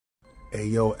Hey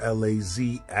yo,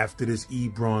 LAZ, after this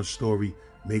Ebron story,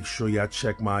 make sure y'all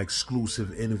check my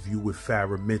exclusive interview with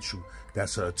Farrah Mitchell.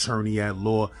 That's an attorney at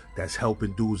law that's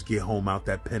helping dudes get home out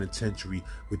that penitentiary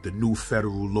with the new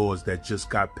federal laws that just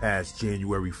got passed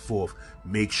January 4th.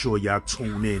 Make sure y'all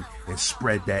tune in and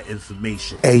spread that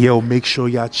information. Hey yo, make sure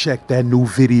y'all check that new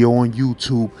video on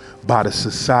YouTube by the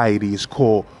society. It's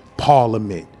called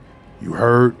Parliament. You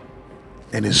heard?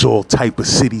 And it's all type of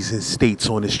cities and states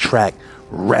on this track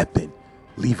repping.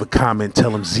 Leave a comment, tell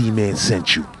them Z-Man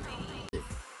sent you.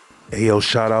 Hey yo,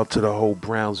 shout out to the whole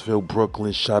Brownsville,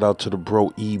 Brooklyn. Shout out to the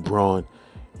bro Ebron.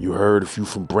 You heard, if you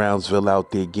from Brownsville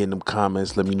out there getting them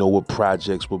comments, let me know what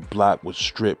projects, what block, what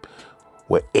strip,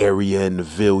 what area in the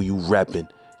Ville you repping.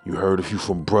 You heard, if you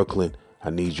from Brooklyn, I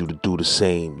need you to do the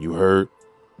same. You heard?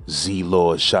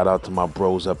 Z-Lord, shout out to my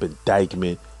bros up in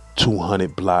Dykeman,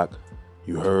 200 block.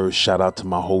 You heard? Shout out to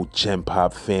my whole Gen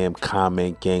Pop fam,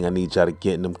 comment gang. I need y'all to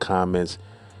get in them comments.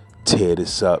 Tear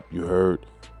this up. You heard?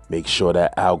 Make sure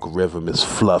that algorithm is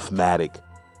fluffmatic.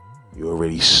 You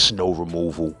already snow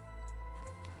removal.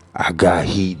 I got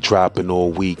heat dropping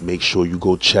all week. Make sure you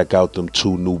go check out them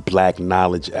 2 new Black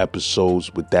Knowledge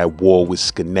episodes with that war with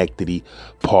Schenectady.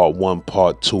 Part 1,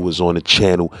 Part 2 is on the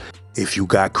channel. If you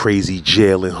got crazy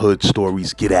jail and hood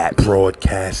stories, get at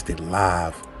broadcasting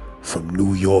live from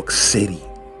New York City.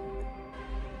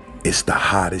 It's the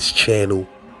hottest channel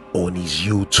on these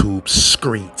YouTube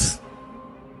streets.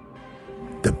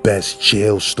 The best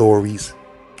jail stories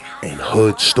and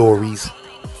hood stories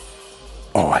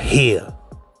are here.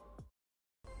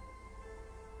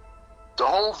 The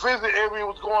whole visit area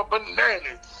was going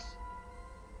bananas.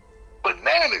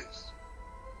 Bananas.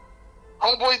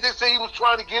 Homeboy, they say he was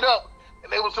trying to get up.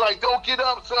 And they was like, don't get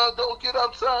up, son. Don't get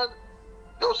up, son.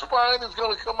 Your spine is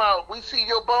going to come out. We see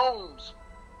your bones.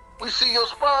 We see your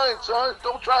spine, son.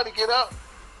 Don't try to get up.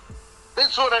 They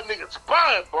saw that nigga's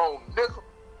spine bone, nigga.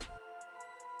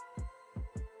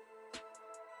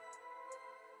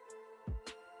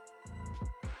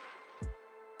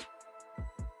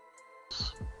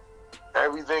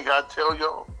 Everything I tell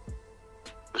y'all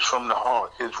is from the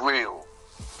heart. It's real.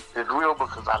 It's real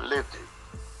because I lived it.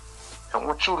 And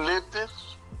once you live this,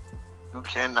 you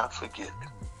cannot forget it.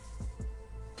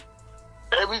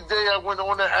 Every day I went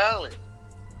on the island.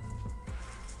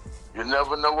 You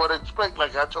never know what to expect,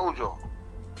 like I told y'all.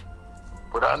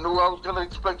 But I knew I was going to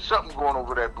expect something going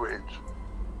over that bridge.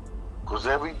 Because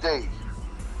every day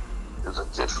is a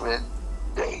different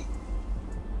day.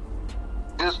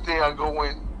 This day I go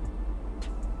in,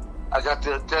 I got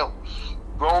the adults,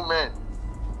 grown men.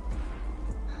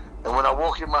 And when I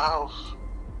walk in my house,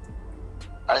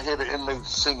 I hear the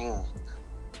inmates singing,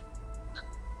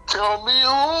 tell me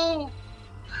who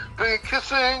been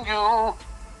kissing you,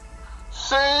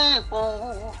 say who,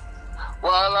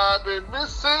 while I've been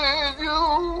missing you.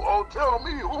 Oh, tell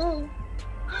me who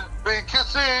been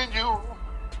kissing you,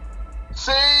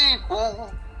 say who,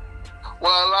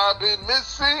 while I've been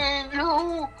missing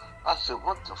you. I said,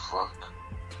 what the fuck?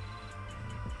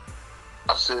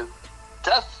 I said,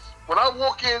 that's, when I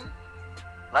walk in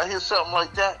and I hear something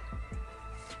like that,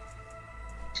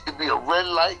 it'd be a red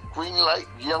light, green light,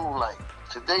 yellow light.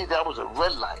 Today, that was a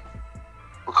red light.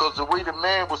 Because the way the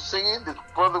man was singing, this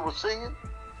brother was singing,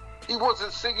 he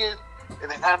wasn't singing in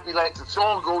a happy like the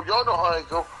song go. Y'all know how it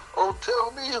go. Oh,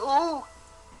 tell me who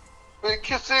been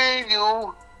kissing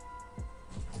you,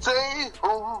 say who,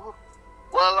 while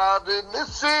I've been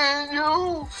missing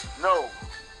you. No,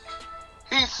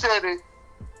 he said it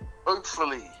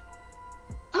hurtfully.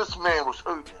 This man was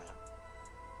hurting.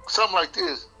 Something like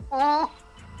this. Ooh,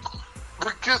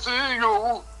 been kissing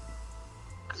you,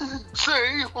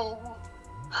 say who,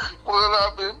 while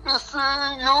I've been missing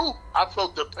you. I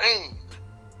felt the pain.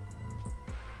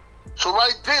 So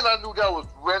right then I knew that was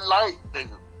red light,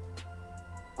 nigga.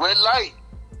 Red light.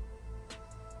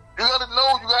 You gotta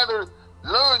know, you gotta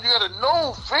learn, you gotta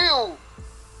know, feel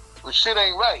when shit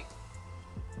ain't right.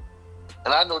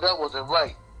 And I know that wasn't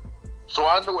right. So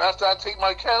I knew after I take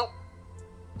my count,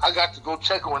 I got to go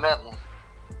check on that one.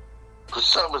 Because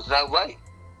something's not right.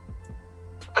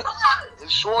 And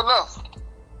sure enough,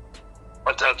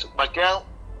 after I took my count,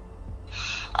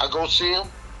 I go see him,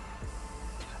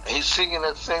 and he's singing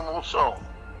that same old song.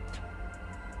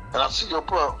 And I see, yo,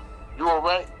 bro, you all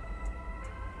right?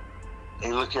 And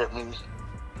he looked at me,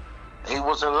 and he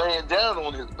wasn't laying down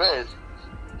on his bed.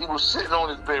 He was sitting on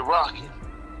his bed rocking.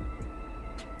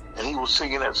 And he was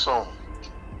singing that song.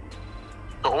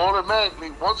 So automatically,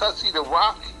 once I see the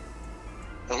rock,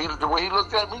 and the way he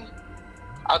looked at me,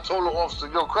 I told the officer,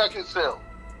 yo, crack his cell.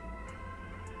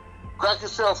 Crack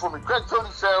his cell for me. Crack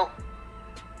 30 cell.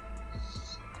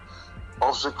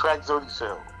 Officer cracked 30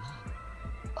 cell.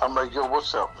 I'm like, yo,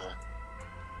 what's up, man?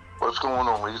 What's going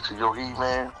on, man? He said, yo, E,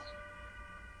 man.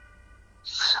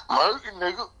 I'm hurting,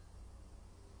 nigga.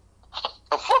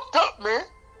 I fucked up, man.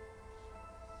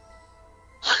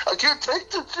 I can't take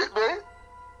this shit, man.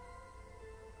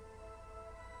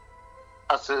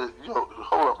 I said, yo,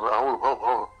 hold up, bro.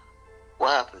 Hold up. What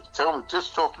happened? Tell me,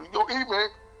 just talk to me. Yo, E, man.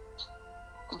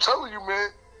 I'm telling you, man.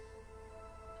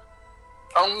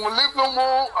 I don't want to live no more.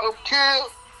 I don't care.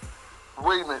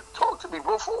 Wait a minute. Talk to me,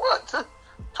 bro. For what?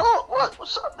 Talk. What?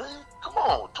 What's up, man? Come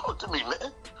on. Talk to me,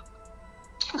 man.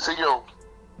 He said, yo,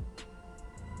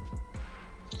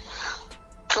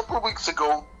 a couple of weeks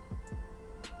ago,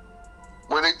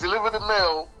 when they delivered the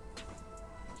mail,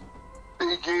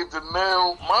 they gave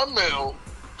my mail,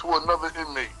 to another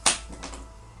inmate.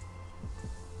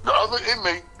 The other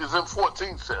inmate is in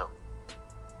 14 cell.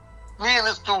 Me and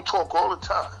this dude talk all the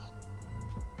time.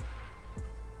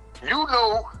 You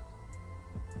know,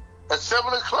 at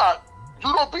 7 o'clock,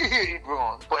 you don't be here,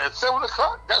 Ebron, but at 7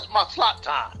 o'clock, that's my slot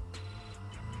time.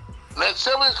 And at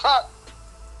 7 o'clock,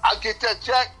 I get that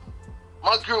jack.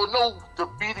 My girl know to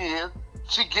be there.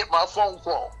 She get my phone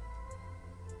call.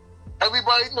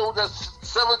 Everybody knows that's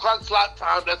 7 o'clock slot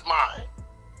time, that's mine.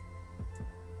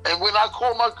 And when I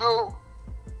call my girl,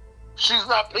 she's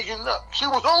not picking up. She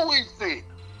was always there.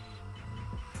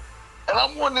 And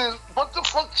I'm wondering, what the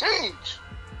fuck changed?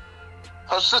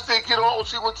 Her sister get on,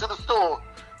 she went to the store.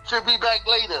 She'll be back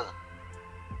later.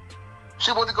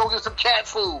 She went to go get some cat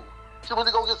food. She went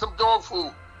to go get some dog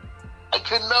food. I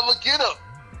could never get her.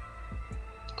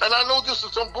 And I know this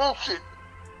is some bullshit.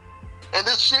 And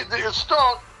this shit didn't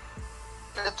start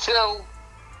until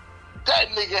that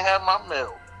nigga had my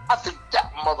mail. I think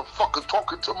that motherfucker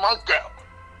talking to my girl.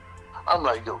 I'm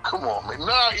like, yo, come on, man.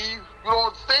 Nah, Eve, you don't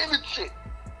understand this shit.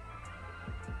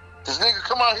 This nigga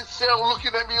come out his cell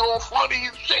looking at me all funny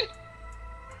and shit.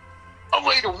 I'm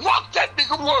ready to rock that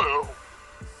nigga world.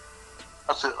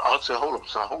 I said, hold up,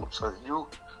 son.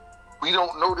 We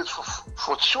don't know this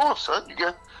for sure, son. You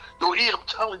got, yo, E, I'm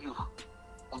telling you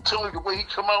the way he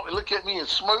come out and look at me and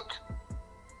smirk.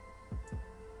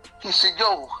 He said,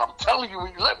 yo, I'm telling you,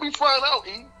 let me find out,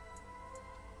 E.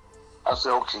 I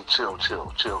said, okay, chill,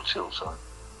 son.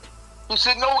 He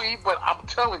said, no, E, but I'm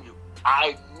telling you,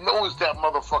 I know it's that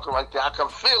motherfucker right there. I can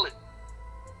feel it.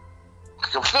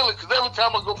 Because every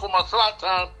time I go for my slot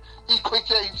time, he quick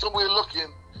there, he's somewhere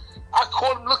looking. I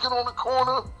caught him looking on the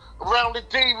corner, around the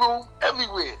day room,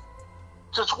 everywhere.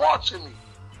 Just watching me.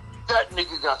 That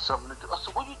nigga got something to do. I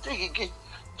said, what do you think he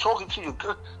talking to your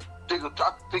girl?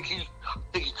 I think he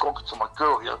talking to my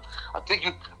girl, yo. I think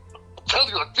he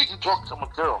talking to my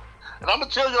girl. And I'm going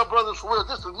to tell y'all brothers for real,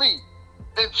 this is me.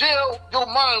 In jail, your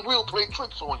mind will play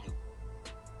tricks on you.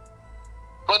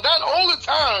 But not all the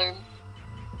time,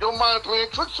 your mind playing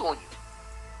tricks on you.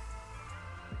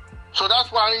 So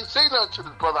that's why I didn't say nothing to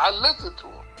this brother. I listened to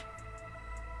him.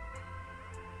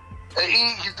 And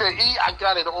he said, E, I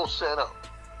got it all set up.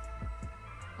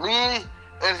 Me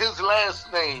and his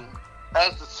last name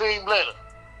has the same letter.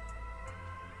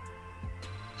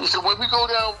 He said, when we go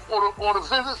down on the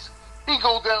visits, he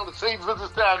goes down the same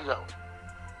visits that I go.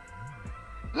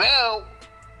 Now,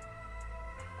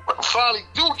 when I finally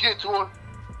do get to her,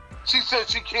 she said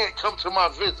she can't come to my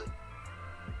visit.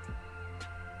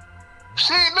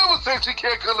 She ain't never said she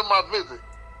can't come to my visit.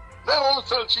 Now all of a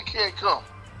sudden she can't come.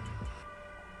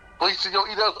 But he said, yo,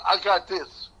 I got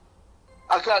this.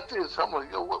 I'm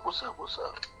like, yo, what's up?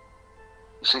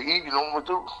 He said, E, you know what I'm going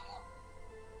to do?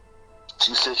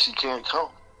 She said she can't come.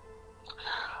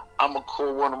 I'm going to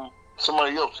call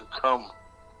somebody else to come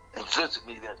and visit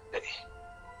me that day.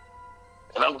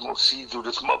 And I'm going to see through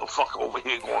this motherfucker over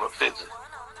here going to visit.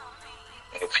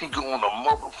 And if he go on a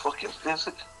motherfucking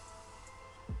visit,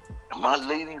 and my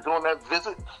lady's on that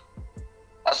visit,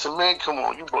 I said, man, come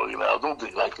on, you bugging out. Don't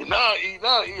think like it. Nah, E,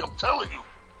 I'm telling you,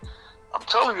 I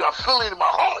feel it in my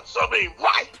heart. Something ain't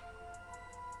right.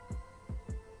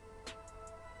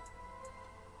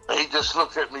 And he just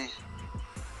looked at me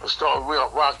and started real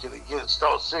rocking again,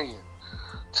 started singing.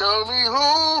 Tell me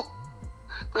who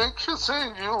been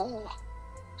kissing you.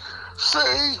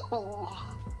 Say who.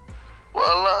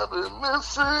 While I've been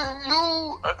missing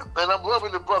you. And I'm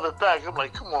rubbing the brother back. I'm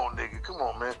like, come on, nigga. Come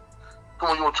on, man. Come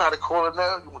on, you want to try to call it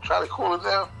now?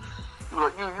 You're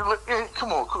like,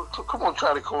 come on,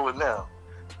 try to call it now.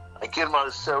 I get him out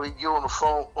of the cell. He get on the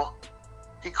phone. Oh,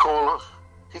 he call her.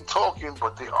 He talking,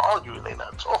 but they arguing. They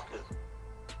not talking.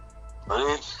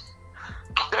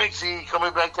 Thanks, E.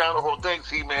 Coming back down the hall.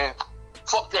 Thanks, E, man.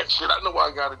 Fuck that shit. I know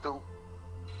what I got to do.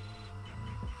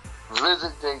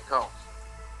 Visit day comes.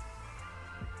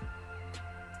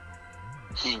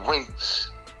 He waits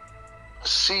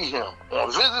see him.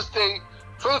 On visit day,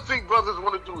 first thing brothers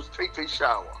want to do is take their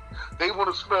shower. They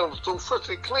want to smell so fresh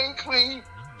and clean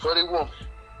for their woman.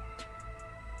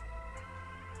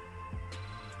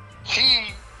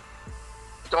 He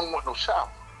don't want no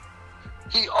shower.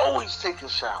 He always take a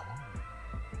shower.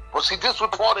 But see, this was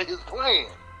part of his plan.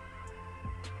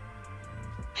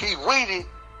 He waited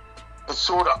and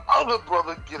saw the other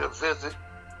brother get a visit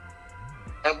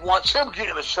and watch him get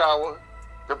in the shower.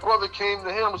 The brother came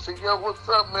to him and said, yo, what's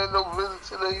up, man? No visit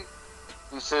today?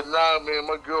 He said, nah, man,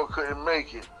 my girl couldn't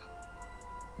make it.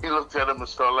 He looked at him and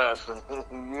started laughing.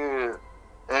 Yeah,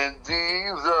 and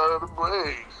these are the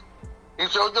breaks. He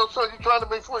said, yo, son, you trying to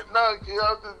make foot? Nah, kid,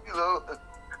 I'll just, you know,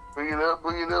 bring it up,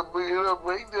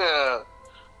 break down.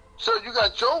 So you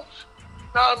got jokes?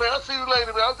 Nah, man, I'll see you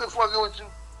later, man. I'm just fucking with you.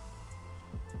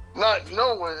 Not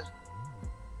knowing,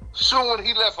 soon when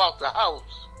he left out the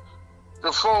house,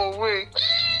 the phone ring.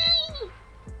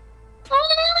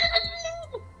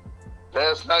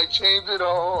 Last night changed it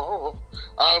all.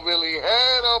 I really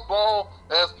had a ball.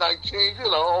 Last night changed it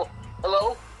all.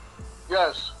 Hello?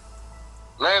 Yes.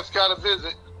 Lance got a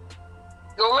visit.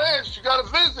 Yo, Lance, you got a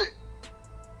visit.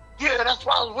 Yeah, that's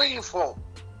what I was waiting for.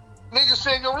 Nigga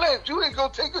said, yo, Lance, you ain't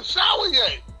gonna take a shower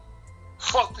yet.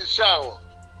 Fuck the shower.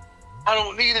 I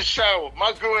don't need a shower.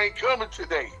 My girl ain't coming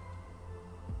today.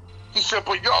 He said,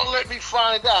 but y'all let me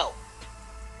find out.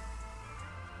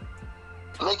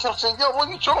 And they kept saying, yo, what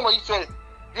you talking about? He said,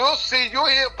 you'll see, you'll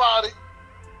hear about it.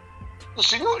 He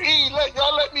said,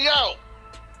 y'all let me out.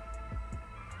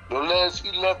 The last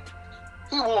he left,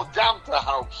 he walked out the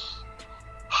house,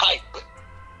 hype,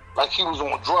 like he was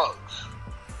on drugs.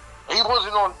 He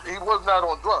was not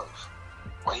on drugs,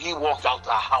 but he walked out the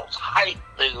house, hype,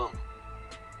 nigga.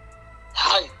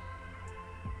 Hype.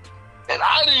 And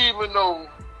I didn't even know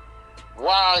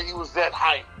why he was that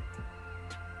hype.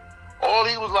 All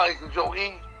he was like, yo,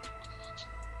 E,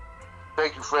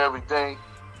 thank you for everything.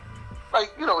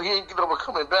 Like, you know, he ain't never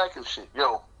coming back and shit.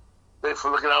 Yo, thanks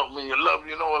for looking out for me, you love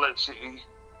me and all that shit, E.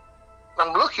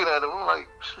 I'm looking at him, I'm like,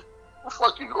 what the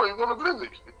fuck you going to visit?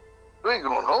 You ain't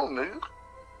going home, nigga.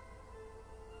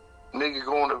 Nigga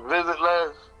going to visit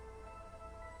last.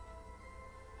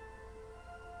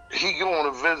 He going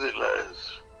to visit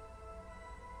last.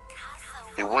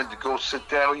 He went to go sit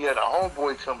down. He had a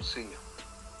homeboy come see him.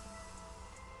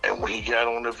 And when he got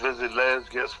on the visit last,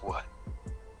 guess what?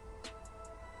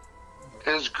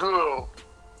 His girl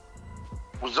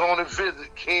was on a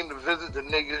visit, came to visit the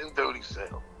nigga in Dirty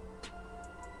Cell.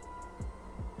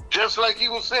 Just like he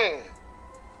was saying.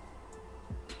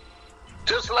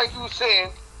 Just like he was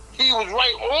saying, he was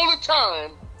right all the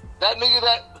time. That nigga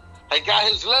that got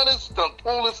his letters, done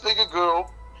pulled this nigga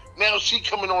girl. Now she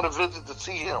coming on a visit to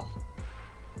see him.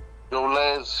 Yo,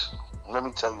 Les, let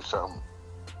me tell you something.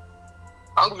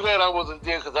 I'm glad I wasn't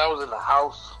there because I was in the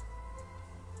house.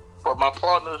 But my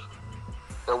partner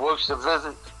that works the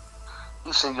visit,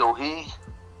 he said, yo, he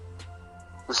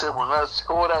said, when I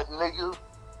saw that nigga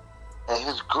and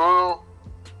his girl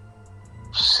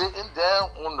sitting down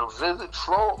on the visit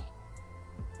floor,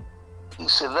 he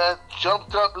said, lad,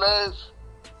 jumped up, Les,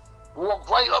 walked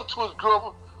right up to his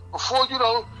girl. Before, you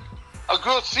know, a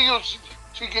girl see him,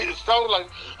 she getting started like,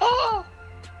 ah.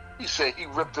 He said he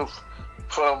ripped her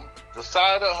from the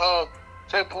side of her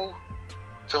temple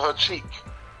to her cheek.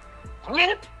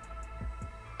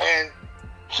 And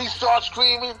she starts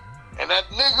screaming, and that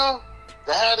nigga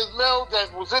that had his mail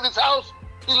that was in his house,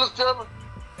 he looked at him,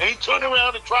 and he turned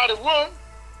around and tried to run,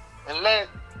 and let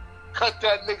cut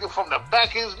that nigga from the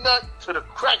back of his nut to the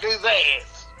crack of his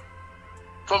ass.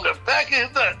 From the back of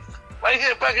his nut, right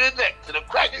here, back of his neck, to the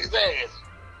crack of his ass.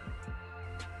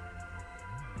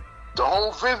 The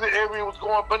whole visit area was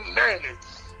going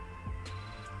bananas.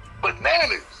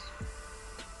 Bananas.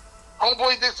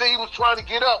 Homeboy, they say he was trying to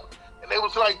get up. And they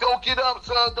was like, don't get up,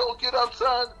 son. Don't get up,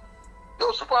 son.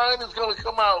 Your spine is going to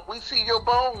come out. We see your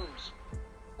bones.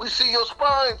 We see your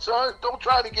spine, son. Don't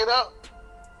try to get up.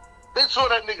 They saw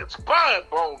that nigga's spine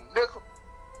bone, nigga.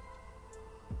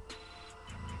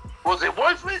 Was it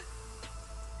worth it?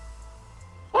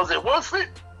 Was it worth it?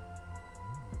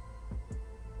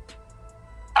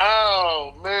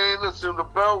 Oh, man, listen, the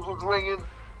bells was ringing.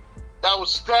 That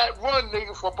was stat run,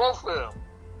 nigga, for both of them.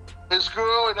 His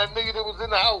girl and that nigga that was in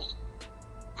the house.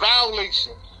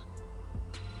 Violation.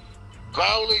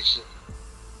 Violation.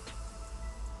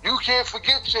 You can't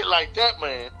forget shit like that,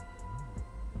 man.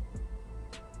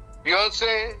 You know what I'm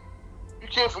saying? You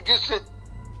can't forget shit.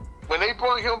 When they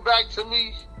brought him back to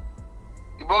me,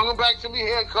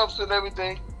 handcuffs and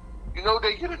everything, you know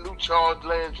they get a new charge,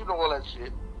 Lance. You know all that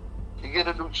shit. They get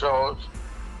a new charge.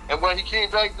 And when he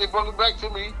came back, they brought him back to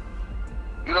me,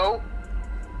 you know,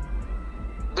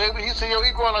 David, he said, yo,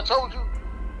 Ebron, I told you.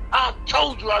 I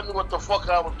told you I knew what the fuck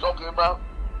I was talking about.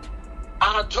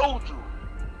 I told you.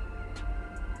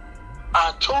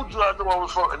 I told you I knew I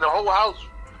was fucking. And the whole house,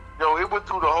 yo, it went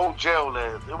through the whole jail,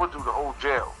 lads. It went through the whole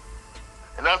jail.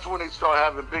 And that's when they started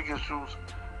having big issues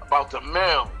about the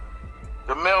mail.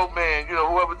 The mailman, you know,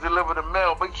 whoever delivered the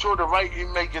mail, make sure the right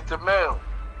inmate get the mail.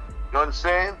 You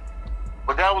understand?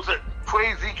 But that was a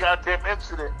crazy goddamn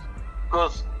incident.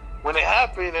 Because when it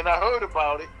happened and I heard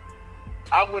about it,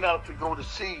 I went out to go to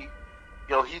see,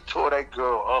 yo, he tore that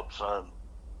girl up, son.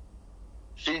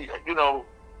 She, you know,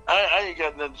 I ain't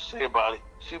got nothing to say about it.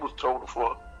 She was told the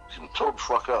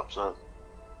fuck up, son.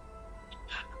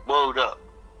 Word up.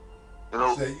 You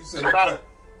know, you say what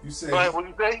you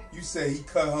say? You say he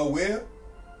cut her where?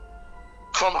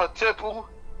 From her temple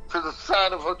to the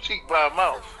side of her cheek by her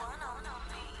mouth.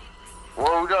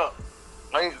 Word up.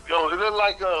 Yo, it looked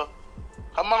like her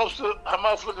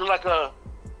mouth looked like a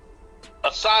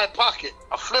side pocket,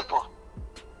 a flipper.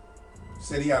 You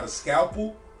said he had a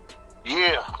scalpel?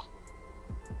 Yeah.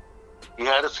 He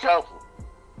had a scalpel.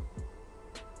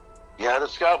 He had a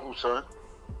scalpel, son.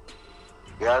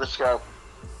 He had a scalpel.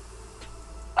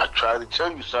 I try to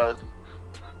tell you, son,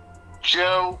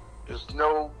 jail is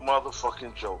no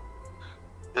motherfucking joke.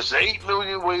 There's 8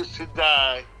 million ways to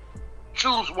die.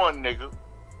 Choose one, nigga.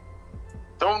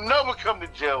 Don't never come to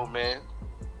jail, man.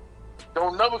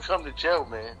 Don't never come to jail,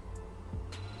 man.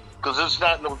 Because it's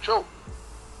not no joke.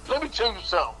 Let me tell you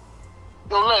something.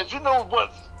 Yo, lads, you know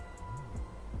what?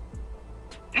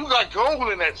 You got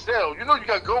gold in that cell. You know you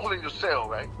got gold in your cell,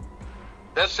 right?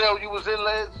 That cell you was in,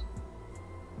 lads?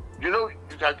 You know,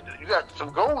 you got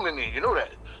some gold in there. You know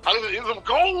that. There's some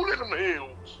gold in them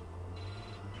hills.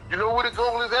 You know where the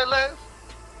gold is at, lads?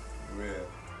 Where?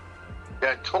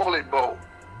 That toilet bowl.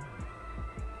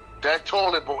 That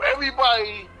toilet bowl.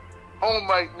 Everybody home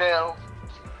right now,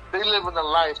 they living a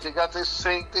life. They got their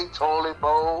sink, their toilet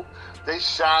bowl, their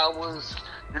showers.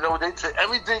 You know, they take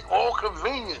everything, all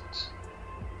convenience.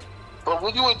 But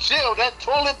when you in jail, that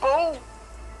toilet bowl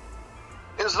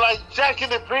is like Jack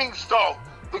and the Beanstalk,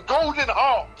 the golden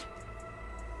harp.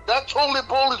 That toilet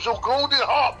bowl is your golden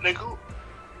harp, nigga.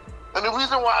 And the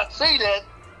reason why I say that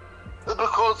is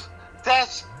because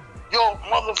that's your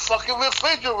motherfucking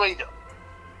refrigerator.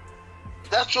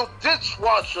 That's your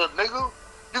dishwasher, nigga.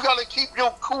 You gotta keep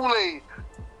your Kool-Aid,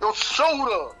 your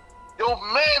soda, your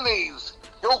mayonnaise,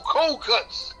 your cold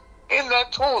cuts in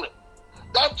that toilet.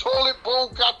 That toilet bowl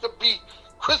got to be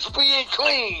crispy and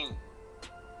clean.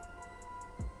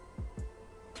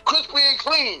 Crispy and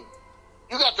clean.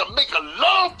 You got to make a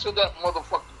love to that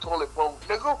motherfucking toilet bowl,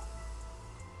 nigga.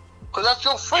 Cause that's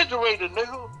your refrigerator,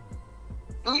 nigga.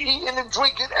 You eating and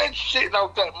drinking and shitting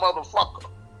out that motherfucker.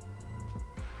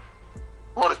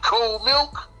 Want a cold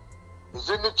milk? It's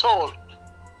in the toilet.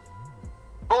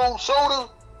 Cold soda?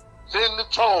 It's in the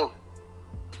toilet.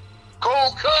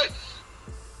 Cold cuts?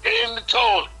 In the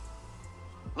toilet.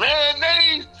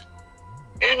 Mayonnaise?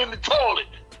 In the toilet.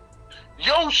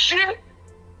 Your shit?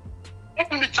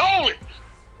 In the toilet.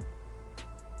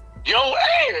 Your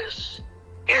ass?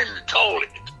 In the toilet.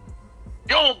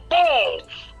 Your balls?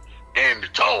 In the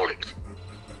toilet.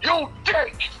 Your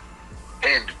dick?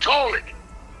 In the toilet.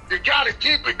 You gotta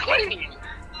keep it clean.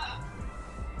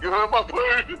 You heard my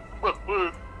word? My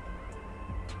word.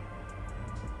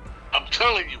 I'm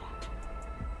telling you.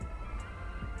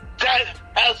 That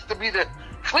has to be the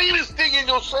cleanest thing in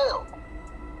your cell.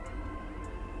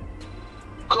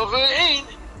 Cause it ain't,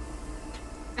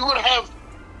 you would have,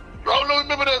 y'all know,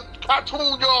 remember that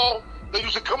cartoon, y'all, that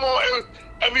used to come on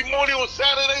every morning on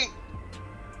Saturday?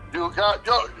 You got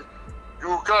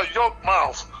your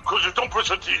mouth, cause you don't brush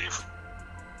your teeth.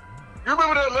 You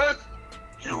remember that, lad?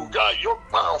 You got your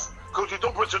mouth, cause you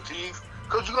don't brush your teeth,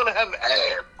 cause you're gonna have an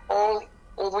ad all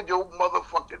over your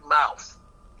motherfucking mouth.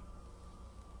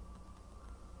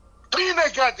 Clean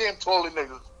that goddamn toilet,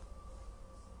 niggas.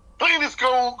 Clean this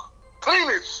gold. Clean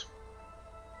this.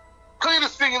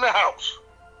 Cleanest thing in the house.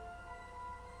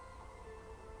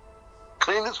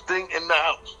 Cleanest thing in the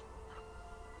house.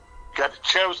 Got to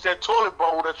cherish that toilet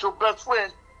bowl. That's your best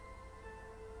friend.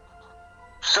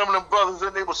 Some of them brothers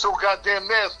in there were so goddamn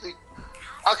nasty.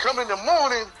 I come in the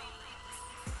morning,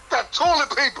 that toilet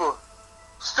paper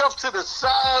stuffed to the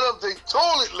side of the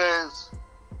toilet, Les.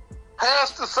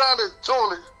 Past the side of the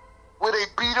toilet where they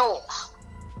beat off.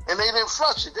 And they didn't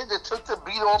flush it. They just took the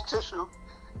beat off tissue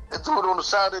and threw it on the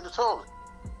side of the toilet.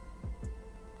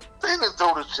 They didn't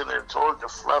throw this shit in the toilet to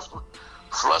flush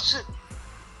it.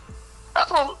 I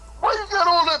thought, why you got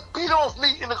all that beat off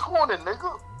meat in the corner,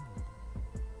 nigga?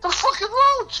 The fuck is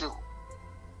wrong with you?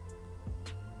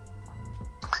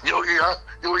 I'm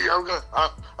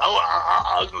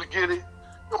gonna get it.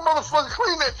 You motherfucker,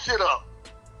 clean that shit up.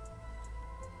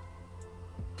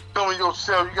 Knowing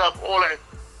yourself, you got all that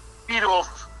eat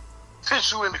off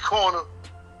tissue in the corner,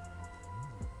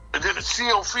 and then the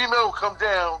CO female will come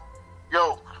down.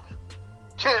 Yo,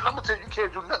 I'm gonna tell you, you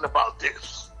can't do nothing about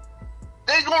this.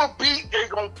 They gonna beat.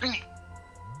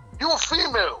 You a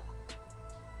female.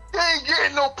 They ain't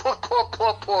getting no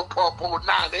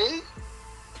punani.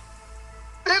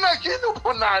 They not getting no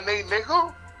punani,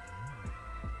 nigga.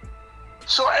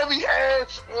 So every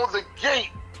ass on the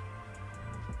gate,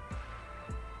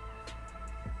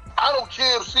 I don't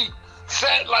care if she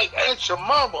fat like Aunt your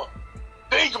mama,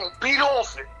 they gonna beat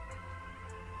off it.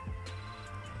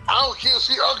 I don't care if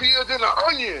she uglier than an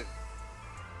onion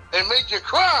and make you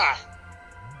cry.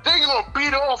 They gonna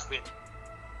beat off it.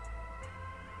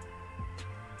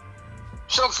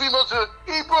 Some females say,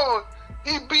 ebron,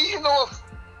 he beating off,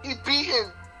 he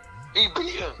beating.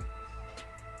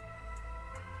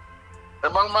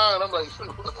 In my mind, I'm like,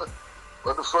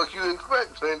 what the fuck you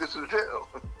expect, man? This is jail.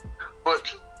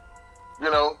 But, you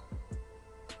know,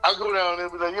 I go down there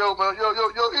and be like, yo, man, yo,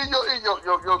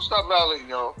 stop violating,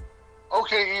 y'all.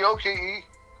 Okay, E.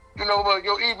 You know,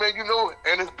 yo, E, man, you know,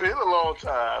 and it's been a long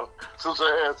time since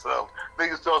I had some.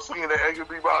 Niggas start singing that Angry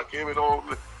B Rock came and all.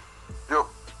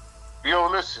 Yo,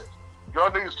 listen, y'all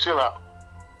niggas chill out.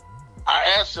 I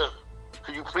asked her,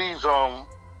 could you please go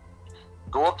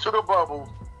up to the bubble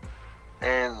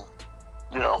and,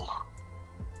 you know,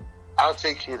 I'll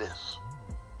take care of this.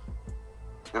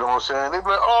 You know what I'm saying? They be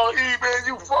like, oh, E, man,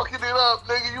 you fucking it up,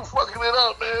 nigga. You fucking it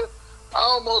up, man. I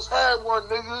almost had one,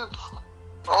 nigga.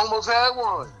 Almost had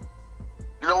one.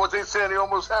 You know what they said? They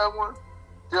almost had one?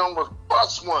 They almost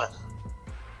bust one.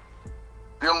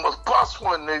 They almost bust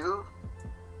one, nigga.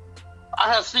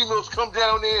 I have females come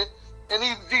down there and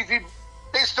they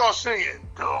start singing,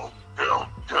 don't.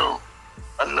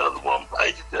 Another one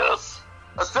bite the dust.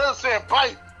 Instead of saying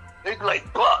bite, they be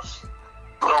like bust.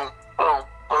 Boom, boom,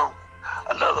 boom.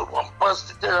 Another one bust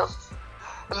the dust.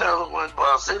 Another one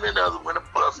bust. And another one to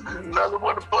bust. Another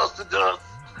one to bust the dust.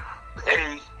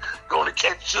 Hey, gonna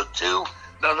catch you too.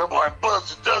 Another one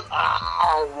bust the dust.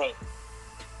 Ow.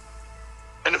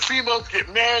 And the females get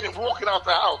mad and walking out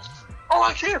the house. Oh,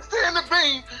 I can't stand the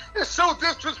bean. It's so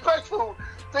disrespectful.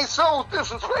 They so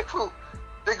disrespectful.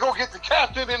 They go get the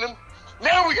captain in them.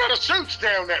 Now we got to search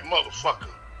down that motherfucker.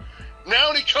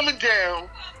 Now they coming down.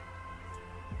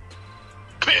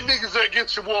 Pin niggas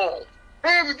against the wall.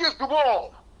 Hands against the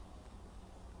wall.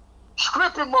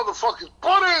 Scripping motherfuckers.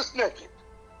 Butt ass naked.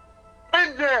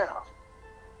 Bend down.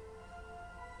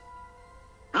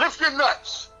 Lift your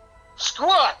nuts.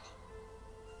 Squat.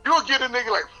 You'll get a nigga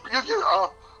like, you'll get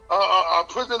a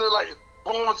prisoner like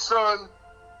Born Son,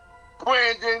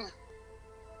 Brandon,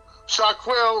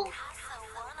 Shaquille.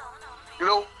 You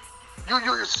know, you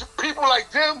people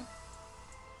like them,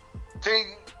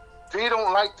 they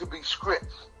don't like to be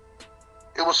scripted.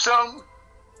 It was some,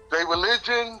 they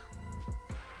religion,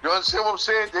 you understand what I'm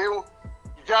saying? You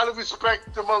gotta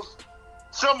respect the most,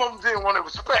 some of them didn't want to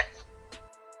respect.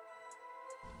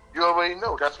 You already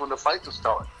know, that's when the fights will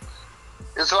start.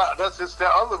 It's like, it's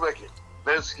that other record.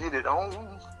 Let's get it on.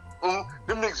 Them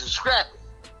niggas are scrapping.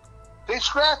 They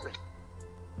scrapping.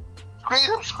 Straight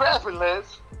up scrapping,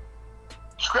 Les.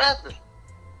 Scrapping.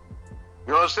 You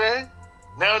know what I'm saying?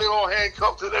 Now they all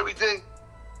handcuffed and everything.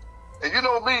 And you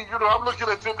know me, I'm looking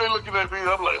at them, they looking at me, and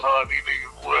I'm like, oh, these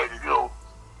niggas ready,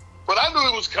 But I knew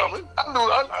it was coming. You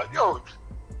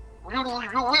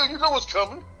know what's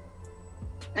coming.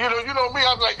 You know me,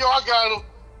 I'm like, I got him.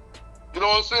 You know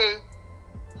what I'm saying?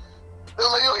 They're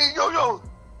like, yo.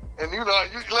 And I'm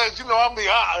the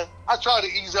I try to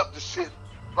ease up the shit.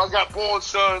 I got Born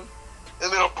Son,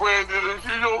 and then I'm Brandon, and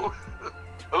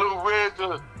a little Red,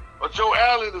 or Joe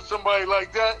Allen, or somebody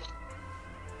like that.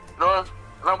 And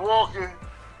I'm walking,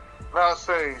 and I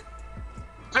say,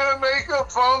 Jamaica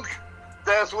funk,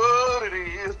 that's what it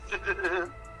is.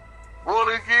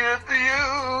 Wanna give to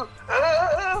you,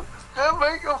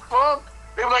 Jamaica funk.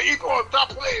 They were like, Ebron, stop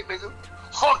playing, nigga.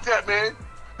 Fuck that, man.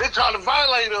 They trying to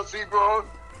violate us, Ebron,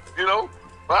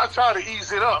 But I try to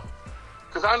ease it up,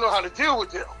 because I know how to deal with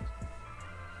them.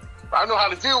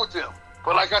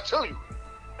 But like I tell you,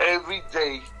 every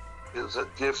day is a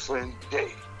different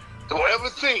day. Don't ever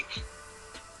think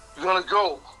you're going to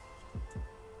go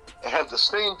and have the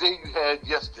same day you had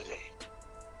yesterday,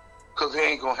 because it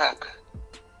ain't going to happen.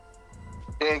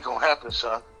 It ain't going to happen,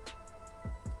 son.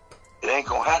 It ain't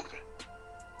going to happen.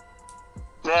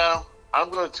 Now,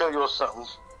 I'm going to tell you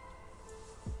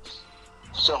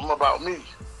something about me,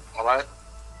 all right?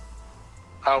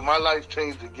 How my life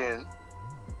changed again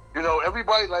You know,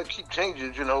 everybody like keep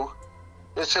changing, you know.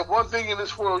 They said one thing in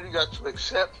this world you got to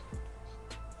accept.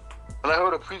 And I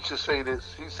heard a preacher say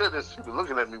this. He said this, he was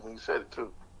looking at me when he said it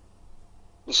too.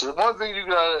 He said, one thing you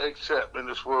gotta accept in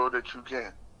this world that you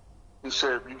can. He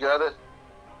said, you gotta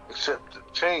accept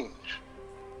change.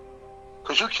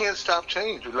 Because you can't stop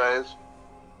change, you guys.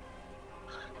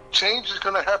 Change is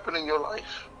gonna happen in your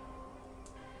life.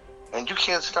 And you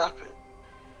can't stop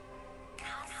it.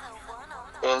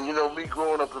 And you know, me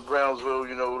growing up in Brownsville,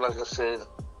 you know, like I said,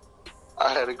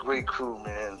 I had a great crew,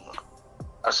 man.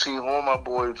 I seen all my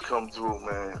boys come through,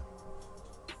 man.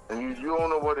 And you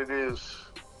don't know what it is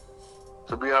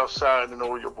to be outside and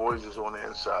know your boys is on the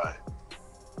inside.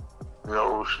 You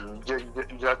know,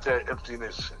 you got that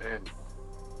emptiness. And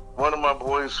one of my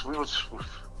boys, this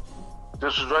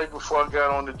was right before I got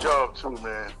on the job too,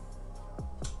 man.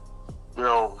 You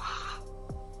know,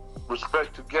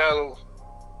 respect to Gallo,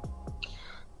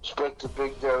 respect to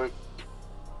Big Derek,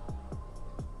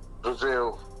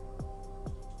 Brazil,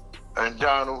 and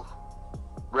Donald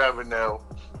Ravenel.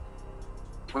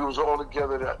 We was all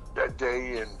together that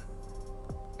day, and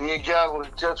me and Gallo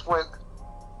just went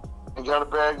and got a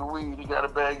bag of weed. He got a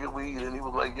bag of weed, and he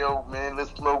was like, yo, man,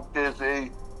 let's smoke this, eh?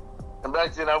 And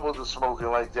back then I wasn't smoking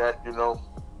like that, you know.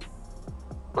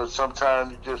 But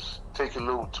sometimes you just take a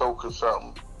little toke or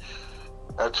something.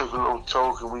 I took a little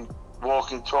toke, and we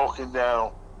walking, talking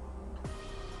down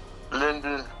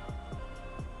Linden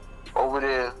over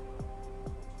there.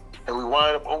 And we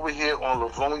wind up over here on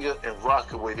Livonia and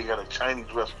Rockaway. They got a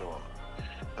Chinese restaurant.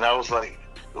 And I was like,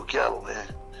 yo, Gallo, man,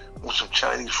 want some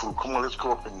Chinese food. Come on, let's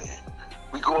go up in there.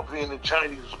 We go up here in the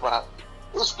Chinese spot.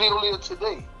 It's still there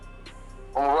today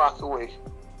on Rockaway.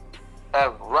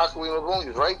 Rockaway and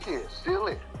Livonia, right there, still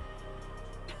there.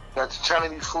 Got the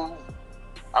Chinese food.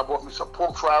 I bought me some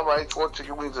pork fried rice, 4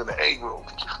 chicken wings, and an egg roll.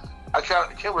 I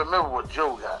can't remember what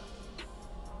Joe got.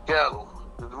 Gallo.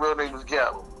 His real name is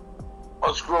Gallo.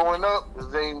 Us growing up, his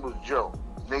name was Joe.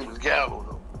 His name was Gallo,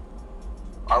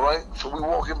 though. All right? So we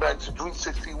walking back to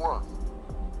 361.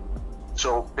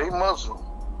 So they Muslim. You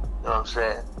know what I'm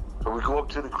saying? So we go up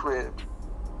to the crib.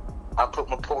 I put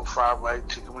my pork fried rice,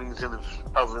 chicken wings in the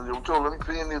oven. Yo, Joe, let me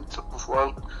put it in there before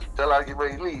I tell I get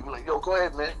ready to leave. Like, yo, go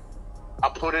ahead, man. I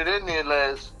put it in there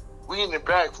last. We in the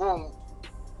back room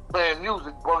playing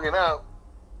music, bugging out.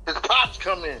 His pops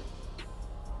come in.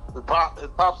 His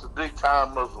pops a big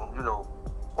time Muslim, you know,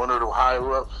 one of the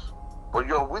higher ups. But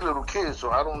yo, we little kids,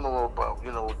 so I don't know about,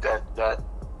 you know, that.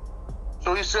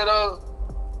 So he said,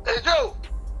 hey Joe,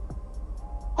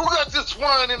 who got this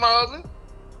swine in my oven?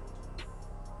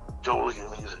 Joe looked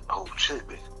at me, he said, oh shit,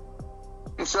 man.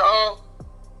 He said,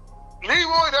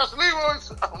 Leroy, that's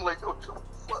Leroy's. I'm like, oh, Joe,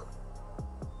 what?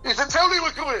 He said, tell Leroy,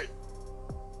 come here.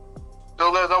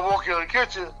 So as I walk in the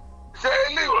kitchen, he said,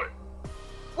 hey Leroy,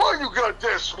 why you got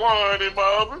that swine in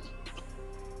my oven?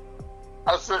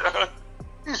 I said,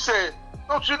 he said,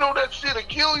 don't you know that shit'll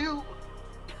kill you?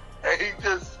 And he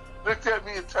just looked at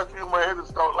me and touched me on my head and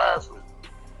started laughing.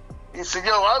 He said,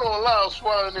 yo, I don't allow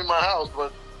swine in my house,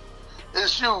 but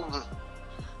it's you.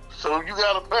 So you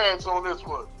got to pass on this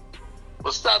one.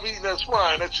 But stop eating that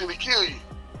swine, that shit'll kill you.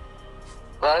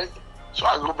 Right? So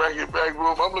I go back in the back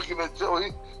room, I'm looking at Joe,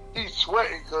 he's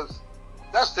sweating because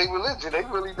that's their religion. They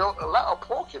really don't allow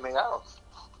pork in their house.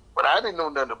 But I didn't know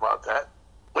nothing about that.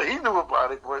 But he knew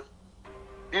about it, but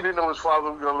he didn't know his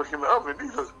father was going to look in the oven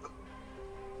either.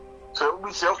 So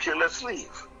we said, okay, let's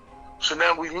leave. So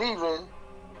now we leaving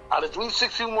out of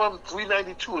 361,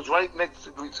 392 is right next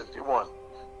to 361.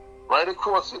 Right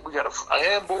across it, we got a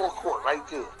handball court right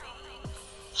there.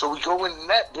 So we go in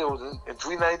that building in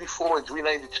 394 and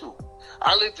 392.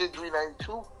 I lived in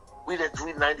 392. We did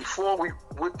 394. We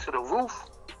went to the roof.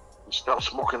 We started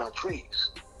smoking our trees.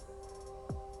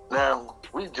 Now,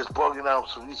 we just bugging out.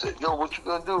 So we said, yo, what you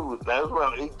gonna do? Now, it was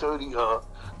around 8:30.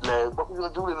 Lad, what we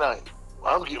gonna do tonight?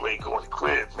 Well, I'm getting ready to go in the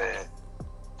crib, man.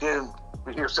 Then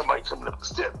we hear somebody coming up the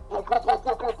steps. Boom, boom, boom,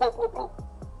 boom, boom, boom, boom, boom.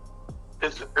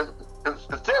 It's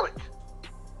Derek.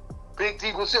 Big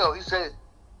D Brazil. He said,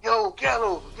 yo,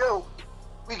 Gallo,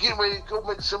 we getting ready to go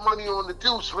make some money on the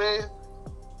deuce, man.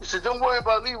 He said, don't worry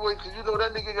about Leroy, because you know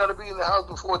that nigga got to be in the house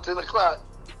before 10 o'clock.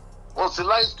 Once the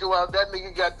lights go out, that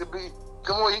nigga got to be,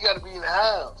 come on, he got to be in the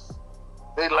house.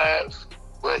 They laughed.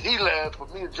 Well, he laughed,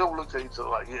 but me and Joe looked at each other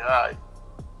like, yeah, all right.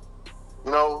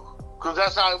 You know, because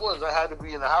that's how it was. I had to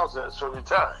be in the house at a certain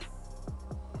time.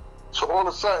 So all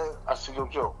of a sudden, I said, yo,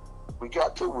 Joe, we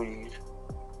got the weed.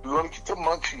 We're going to get the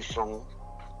munchies soon.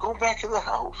 Go back in the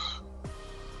house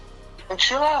and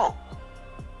chill out.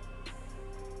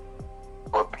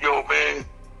 But, yo, man,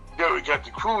 we got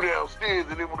the crew downstairs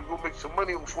and they want to go make some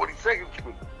money on 42nd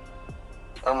Street.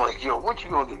 I'm like, yo, what you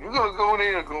gonna do? You gonna go in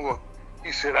there or go?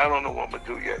 He said, I don't know what I'm gonna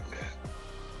do yet, man.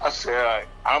 I said, all right,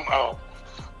 I'm out.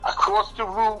 I crossed the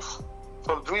roof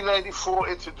from 394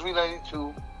 into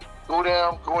 392, go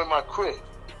down, go in my crib.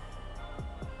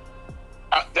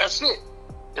 That's it.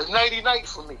 It's nighty-night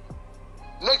for me.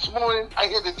 Next morning, I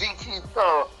hear the DT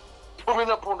car moving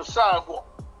up on the sidewalk.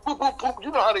 Boop, boop, boop.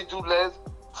 You know how they do, Les.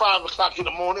 5 o'clock in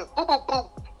the morning. Boop, boop, boop.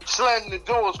 Slamming the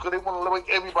doors because they want to wake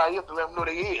everybody up to let them know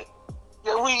they're here.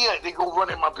 Yeah, where you at? They go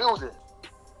run in my building.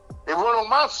 They run on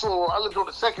my floor. I live on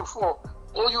the second floor.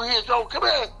 All you hear is, yo, come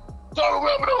here. Come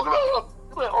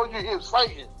here. All you hear is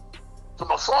fighting. So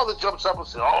my father jumps up and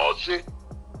says, oh, shit.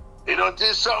 They done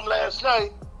did something last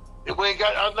night. They went and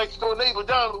got our next door neighbor,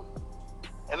 Donald.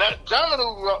 And that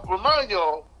Donald, remind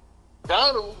y'all,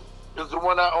 Donald is the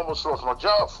one I almost lost my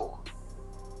job for.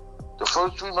 The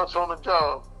first 3 months on the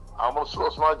job, I almost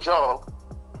lost my job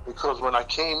because when I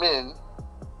came in,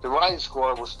 the riot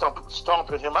squad was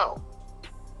stomping him out.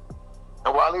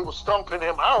 And while they were stomping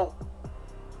him out,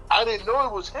 I didn't know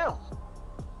it was him.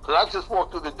 Because I just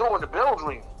walked through the door and the bell's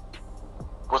ringing.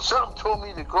 But something told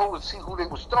me to go and see who they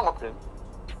were stomping.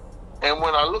 And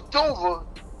when I looked over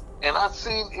and I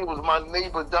seen it was my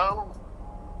neighbor Donald,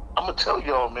 I'm going to tell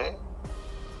y'all, man,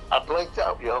 I blinked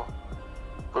out, y'all.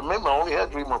 Remember, I only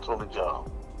had 3 months on the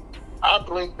job. I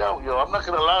blinked out, y'all. I'm not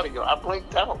going to lie to y'all. I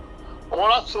blinked out. All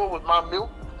I saw was my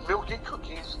milky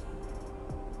cookies,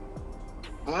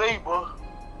 neighbor,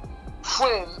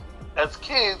 friend, as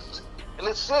kids in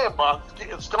the sandbox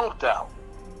getting stomped out.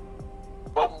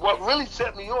 But what really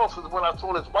set me off is when I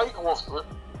saw this white officer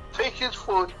take his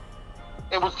foot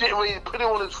and was getting ready to put it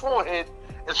on his forehead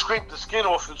and scrape the skin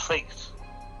off his face.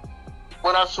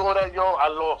 When I saw that, y'all, I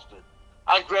lost it.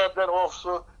 I grabbed that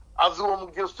officer. I threw him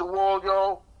against the wall,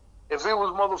 y'all. If it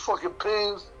was motherfucking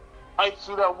pins, I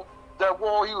threw that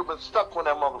wall, he would have been stuck on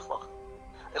that motherfucker.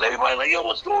 And everybody like, yo,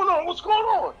 what's going on? What's going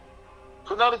on?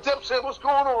 So now the deputy said, what's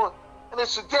going on? And they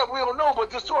said, Dep, we don't know, but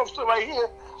this officer right here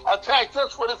attacked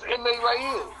us for this inmate right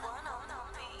here.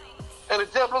 And the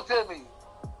deputy looked at me.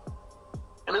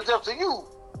 And the deputy said, you,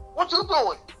 what you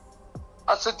doing?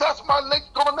 I said, that's my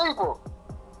next door neighbor.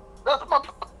 That's my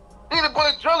peanut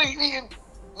butter jelly eating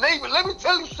neighbor. Let me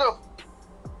tell you something.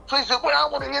 So he said, well,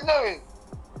 I want to hear nothing.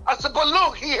 I said, but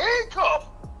look, he handcuffed.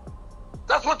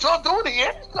 That's what y'all doing, he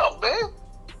handcuffed, man.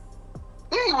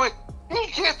 He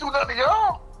can't do nothing to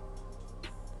y'all.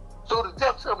 So the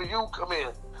deputy told me, you come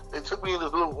in. They took me in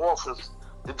this little office.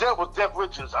 The deputy was Dep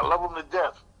Richards. I love him to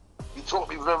death. He taught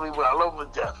me very well. I love him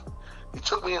to death. He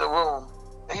took me in a room,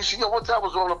 and he said, yo, what that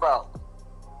was all about?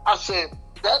 I said,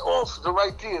 that officer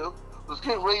right there was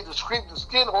getting ready to scrape the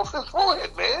skin off his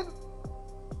forehead, man.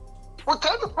 What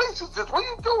type of place is this? What are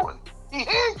you doing? He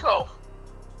handcuffed.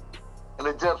 And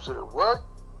the deputy said, what?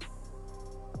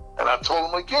 And I told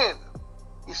him again.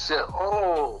 He said,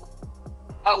 oh,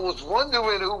 I was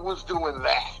wondering who was doing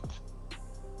that.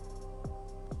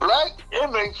 Black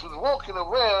inmates was walking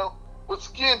around with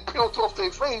skin peeled off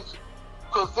their face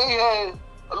because they had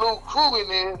a little crew in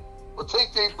there would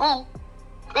take their boot,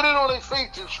 put it on their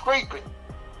face and scrape it.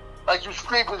 Like you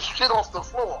scraping shit off the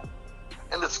floor.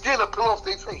 And the skin will peel off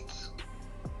their face.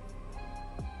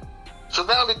 So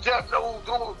now the deputy know who's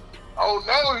doing it. Oh,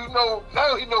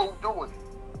 now he know who's doing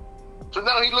it. So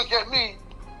now he look at me.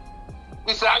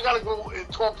 He said, I gotta go and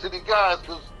talk to the guys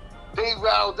because they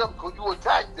riled up because you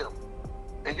attacked them.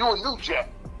 And you a new jack.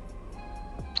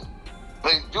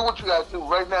 Man, do what you gotta do.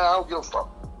 Right now, I don't give a fuck.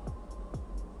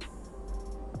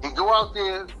 He go out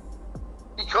there,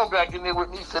 he come back in there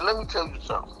with me, he said, let me tell you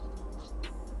something.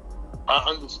 I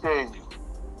understand you.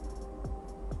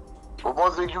 But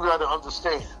one thing you gotta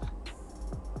understand.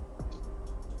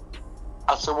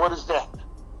 I said, what is that?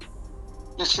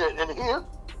 He said, in here,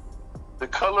 the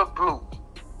color blue.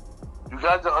 You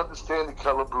got to understand the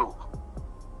color blue.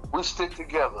 We stick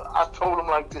together. I told him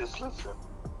like this, listen,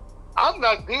 I'm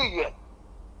not there yet.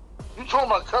 You told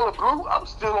my color blue, I'm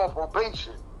still on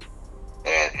probation.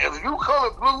 And if you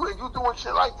color blue and you doing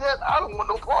shit like that, I don't want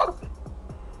no part of it.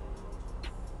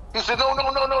 He said, no,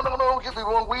 don't get me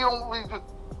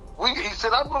wrong. He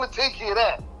said, I'm going to take care of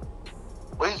that.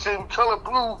 But he said, color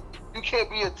blue, you can't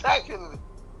be attacking.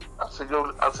 I said,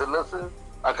 listen,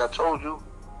 like I told you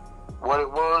what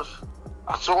it was.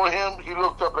 I saw him, he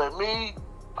looked up at me,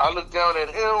 I looked down at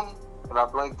him, and I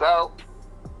blinked out,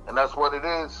 and that's what it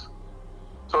is.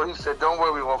 So he said, don't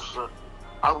worry, officer,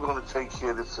 I'm going to take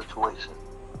care of this situation.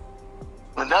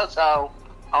 And that's how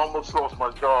I almost lost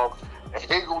my job. And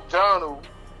here goes Donald,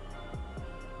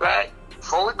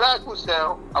 forward backwards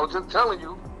now. I was just telling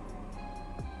you,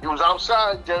 he was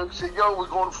outside, Derek said, yo, we're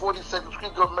going to 42nd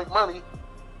Street, going to make money.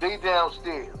 They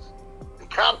downstairs. The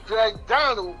Cops dragged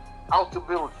Donald out the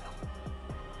building.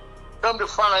 Come to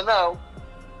find out,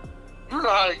 you know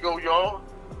how it go, y'all.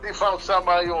 They found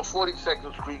somebody on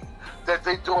 42nd Street that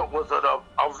they thought was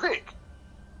a Vic.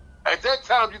 At that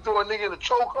time, you throw a nigga in a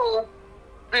chokehold,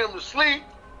 put him to sleep,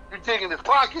 you dig in his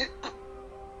pocket,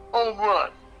 home run.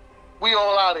 We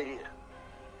all out of here.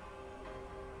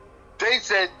 They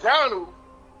said Donald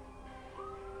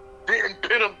didn't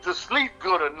put him to sleep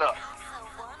good enough.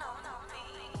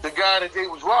 The guy that they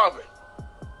was robbing.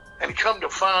 And come to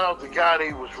find out the guy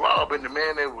they was robbing, the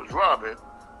man that was robbing,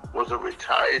 was a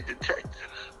retired detective.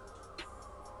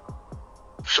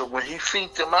 So when he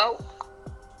feed them out,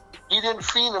 he didn't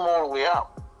feed them all the way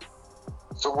out.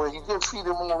 So when he did feed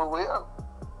them all the way out,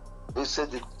 they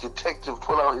said the detective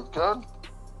pulled out his gun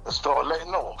and started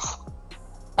letting off.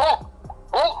 Oh,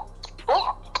 oh,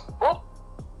 oh, oh.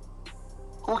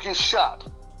 Who gets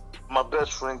shot? My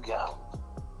best friend Gal.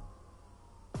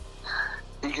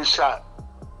 He gets shot.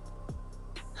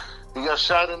 He got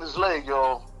shot in his leg,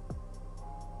 y'all.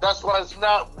 That's why it's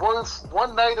not worth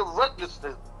one night of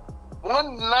recklessness.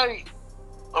 One night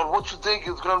of what you think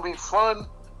is going to be fun,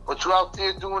 but you're out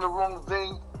there doing the wrong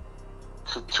thing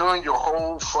to turn your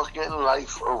whole fucking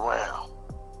life around.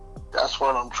 That's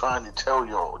what I'm trying to tell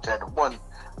y'all. That one,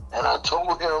 and I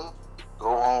told him,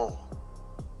 go home.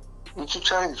 Eat your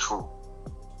Chinese food.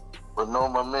 But no,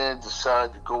 my man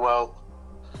decided to go out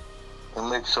and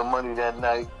make some money that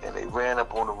night, and they ran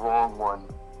up on the wrong one.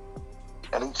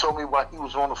 And he told me why he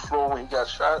was on the floor when he got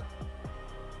shot.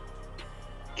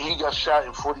 He got shot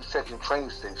in 42nd train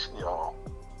station, y'all.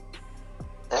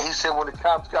 And he said when the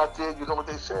cops got there, you know what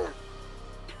they said?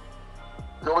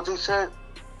 You know what they said?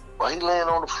 While he laying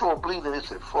on the floor bleeding, they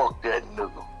said, fuck that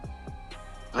nigga.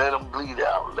 Let him bleed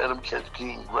out. Let him catch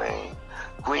gangrene.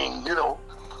 Green, you know,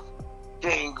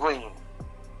 gangrene.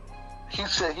 He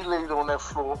said he laid on that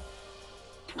floor.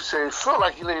 He said it felt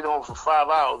like he laid on for 5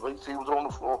 hours, but he said he was on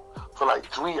the floor for like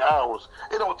 3 hours.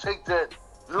 It don't take that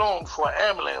long for an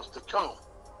ambulance to come.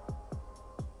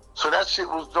 So that shit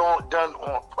was done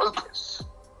on purpose.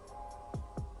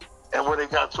 And when they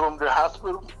got to him to the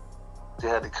hospital, they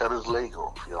had to cut his leg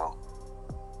off, y'all.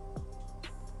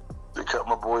 They cut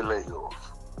my boy leg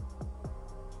off.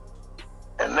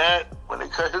 And that, when they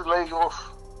cut his leg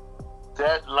off,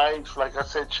 that life, like I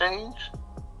said, changed.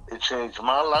 It changed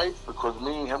my life because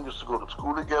me and him used to go to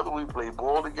school together. We played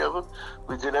ball together.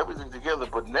 We did everything together.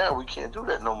 But now we can't do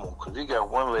that no more because he got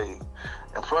one leg.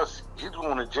 And plus, he's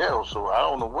going to jail, so I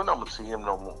don't know when I'm going to see him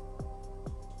no more.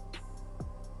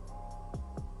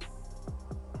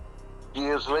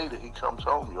 Years later, he comes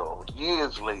home, y'all.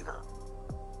 Years later.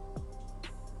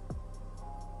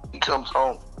 He comes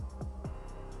home.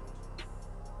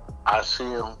 I see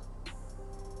him.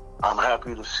 I'm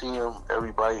happy to see him.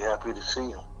 Everybody happy to see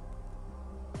him.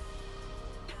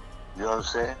 You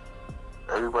understand?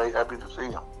 Everybody happy to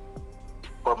see him.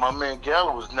 But my man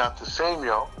Gallo was not the same,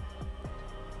 y'all.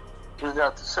 He's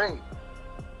not the same.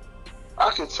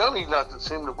 I can tell he's not the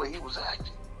same the way he was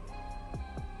acting.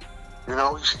 You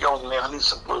know, he said, yo, man, I need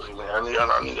some pussy, man. I need,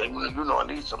 you know, I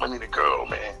need a girl,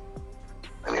 man.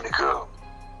 I need a girl.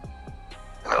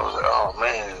 And I was like, oh,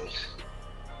 man.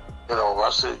 You know, I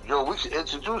said, yo, we should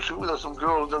introduce you. We got some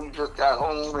girls that we just got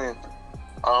home, and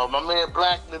my man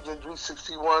Black lived in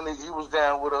 361, and he was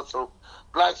down with us. So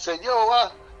Black said, yo,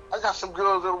 I got some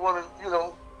girls that want to, you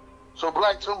know. So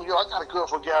Black told me, yo, I got a girl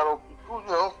for Gallo. You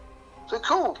know. I said,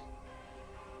 cool.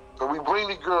 So we bring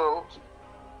the girls,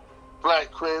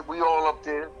 Black crib, we all up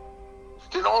there.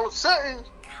 Then all of a sudden,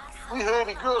 we heard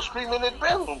the girl screaming in the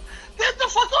bedroom, get the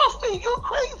fuck off me, you're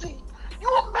crazy. You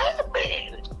a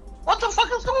man. What the fuck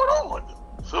is going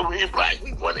on? So me and Black,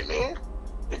 we went in there.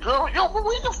 The girl, yo,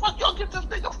 where the fuck y'all get this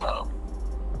nigga from?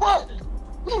 What?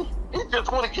 He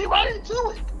just want to get right into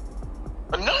it.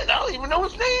 But no, I don't even know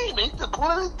his name. He just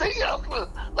pulling his thing out.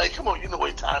 Like, come on, you know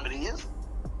what time it is.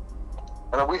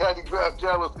 And we had to grab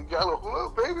Dallas and Gallo.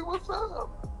 Oh, baby, what's up?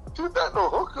 She's not no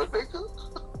hooker, nigga.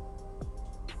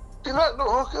 She's not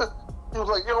no hooker. He was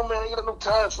like, yo, man, I ain't got no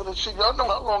time for this shit. Y'all know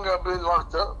how long I've been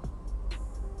locked up.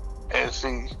 And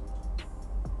see,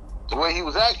 the way he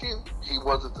was acting, he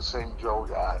wasn't the same Joe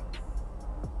guy.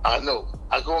 I know.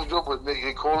 I call him Joe, but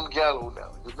they call him Gallo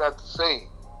now. He's not the same.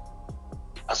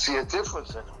 I see a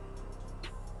difference in him.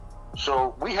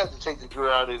 So we had to take the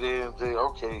girl out of there and say,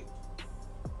 okay,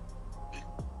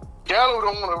 Gallo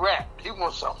don't want to rap. He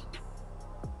wants something.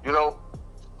 You know,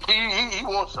 he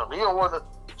wants something. He don't want to.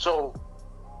 So,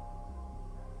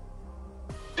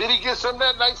 did he get something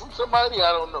that night from somebody?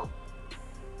 I don't know.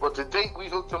 But the date we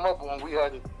hooked him up on, we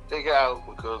had to take it out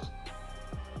because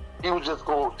he was just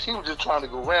trying to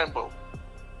go Rambo.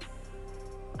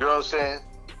 You know what I'm saying?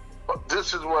 But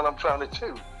this is what I'm trying to tell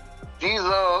you. These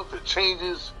are the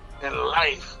changes in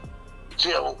life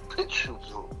jail puts you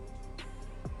through.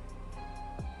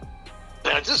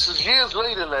 Now, this is years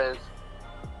later, lads.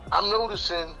 I'm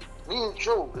noticing me and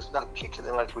Joe is not kicking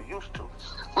it like we used to.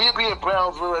 We'd be in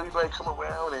Brownsville, everybody come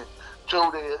around, and Joe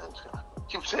there.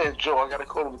 Keep saying Joe, I gotta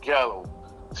call him Gallo.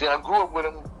 See, I grew up with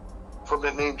him from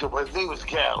the name Joe, but his name was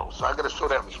Gallo, so I gotta show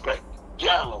that respect.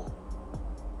 Gallo,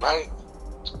 right?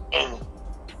 And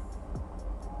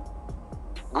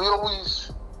we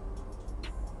always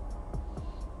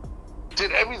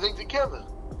did everything together.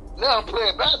 Now I'm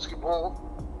playing basketball,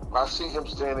 I see him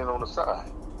standing on the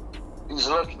side. He's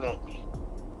looking at me.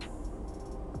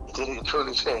 And then he turned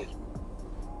his head.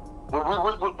 When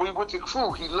we with the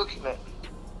crew, he looking at me.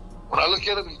 When I look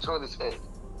at him, he turned his head.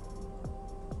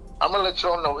 I'm gonna let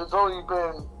y'all know, it's only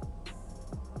been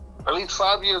at least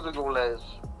 5 years ago, lads.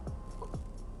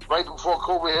 Right before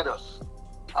COVID hit us,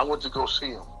 I went to go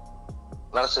see him.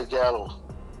 And I said, Gallo,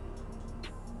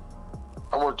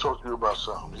 I want to talk to you about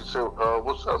something. He said,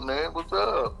 what's up, man? What's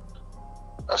up?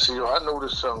 I said, yo, I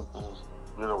noticed something,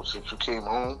 you know, since you came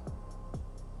home.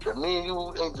 That me and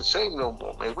you ain't the same no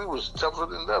more, man. We was tougher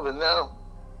than ever. Now,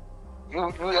 you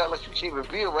act like you can't even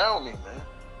be around me, man.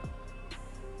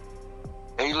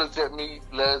 And he looked at me,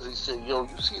 lads, he said, yo,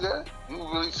 you see that? You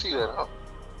really see that, huh?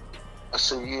 I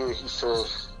said, yeah. He said,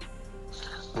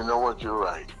 you know what, you're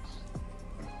right.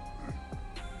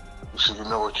 He said, you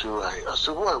know what, you're right. I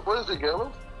said, what? What is it, Gallo?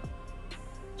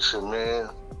 He said, man,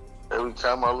 every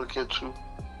time I look at you,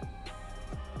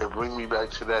 it brings me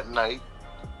back to that night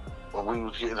when we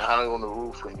was getting high on the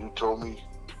roof and you told me,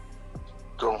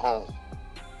 go home.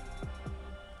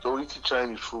 Go eat the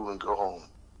Chinese food and go home.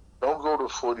 Don't go to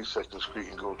 42nd Street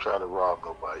and go try to rob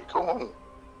nobody. Go home.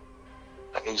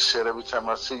 And he said, every time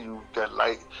I see you, that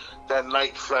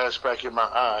night flashed back in my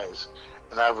eyes.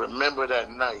 And I remember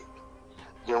that night.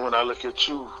 Then when I look at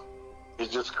you, it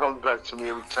just comes back to me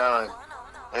every time.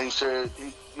 And he said,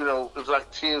 you know, it's like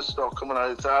tears start coming out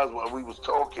of his eyes while we was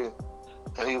talking.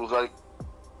 And he was like,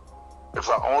 if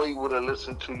I only would have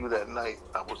listened to you that night,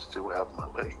 I would still have my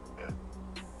leg, man.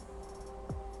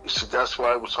 He said, that's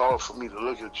why it was hard for me to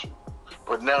look at you.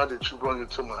 But now that you bring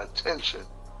it to my attention,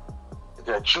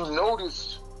 that you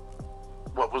noticed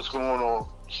what was going on,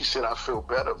 he said, I feel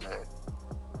better, man.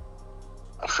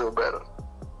 I feel better.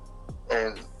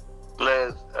 And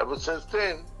lads, ever since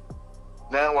then,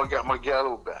 now I got my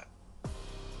Gallo back.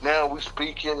 Now we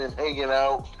speaking and hanging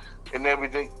out and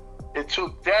everything. It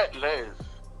took that, lads,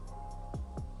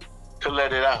 to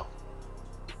let it out.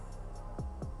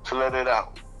 To let it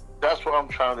out. That's what I'm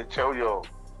trying to tell y'all.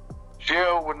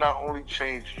 Jail would not only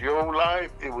change your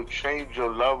life, it would change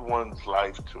your loved one's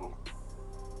life too.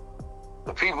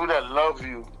 The people that love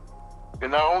you,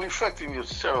 you're not only affecting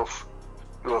yourself,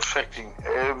 you're affecting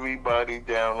everybody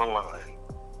down the line.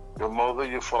 Your mother,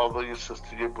 your father, your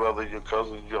sister, your brother, your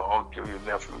cousin, your uncle, your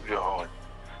nephew, your aunt.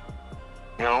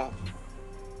 You know?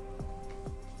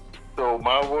 So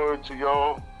my word to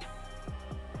y'all,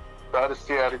 try to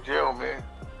stay out of jail, man.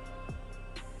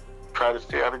 Try to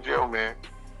stay out of jail, man.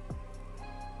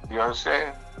 You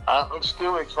understand? I'm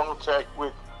still in contact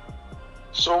with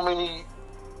so many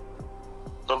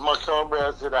of my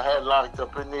comrades that I had locked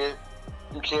up in there.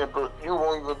 You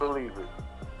won't even believe it.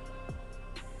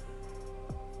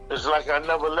 It's like I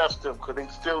never left them because they're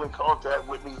still in contact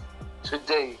with me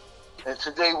today. And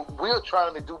today, we're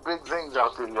trying to do big things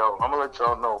out there, y'all. I'm going to let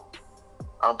y'all know.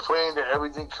 I'm praying that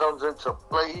everything comes into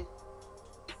play.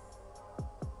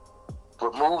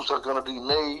 But moves are going to be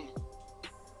made.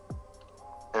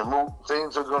 And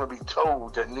things are going to be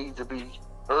told that need to be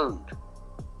heard.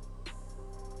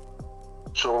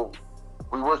 So,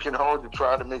 we're working hard to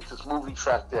try to make this movie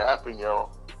factor happen, y'all.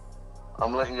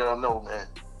 I'm letting y'all know, man.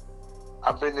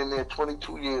 I've been in there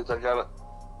 22 years. I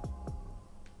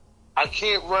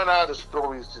can't run out of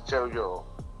stories to tell y'all.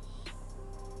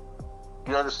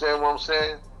 You understand what I'm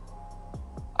saying?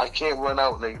 I can't run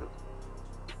out, nigga.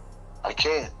 I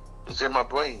can't. It's in my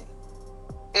brain.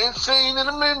 Insane in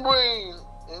the membrane.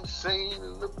 Insane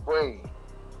in the brain.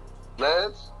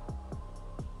 Lads,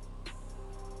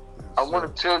 I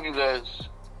want to tell you, lads,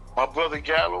 my brother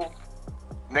Gallo,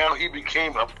 now he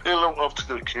became a pillar of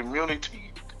the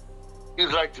community.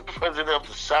 He's like the president of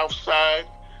the South Side.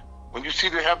 When you see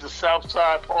they have the South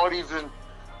Side parties and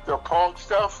the park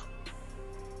stuff,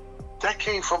 that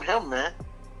came from him, man.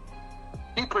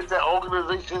 He put that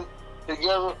organization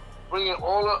together, bringing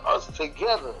all of us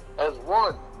together as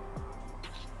one.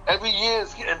 Every year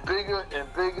it's getting bigger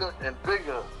and bigger and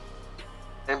bigger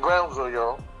in Brownsville,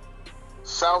 y'all.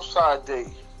 South Side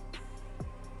Day.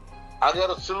 I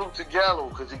got to salute to Gallo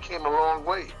because he came a long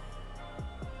way.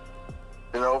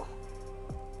 You know,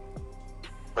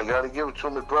 I got to give it to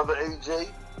my brother AJ,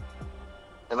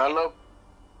 and I love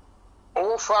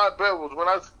all 5 barrels. When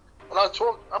I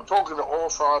talk, I'm talking to all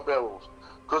 5 barrels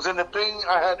because in the thing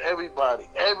I had everybody,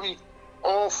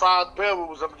 all 5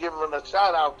 barrels. I'm giving a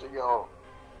shout out to y'all.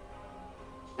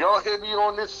 Y'all hear me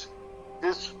on this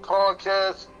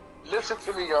podcast? Listen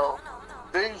to me, y'all.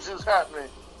 Things is happening.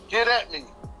 Get at me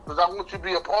because I want you to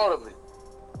be a part of it.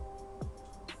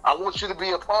 I want you to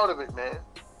be a part of it, man.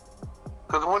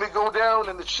 Because when it go down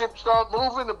and the ship start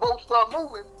moving, the boat start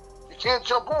moving, you can't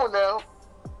jump on now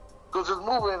because it's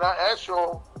moving. And I ask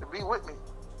y'all to be with me.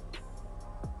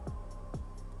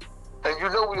 And you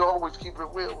know we always keep it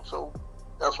real, so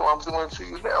that's what I'm doing to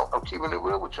you now. I'm keeping it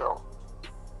real with y'all.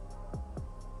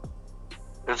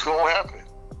 It's going to happen.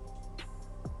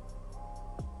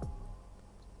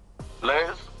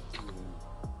 Les?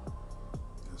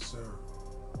 Yes, sir.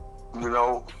 You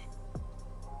know,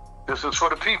 this is for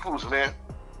the peoples, man.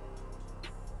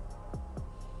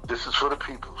 This is for the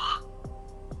peoples.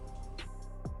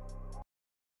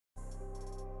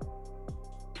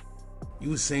 You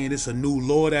were saying it's a new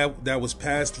law that was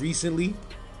passed recently?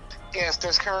 Yes,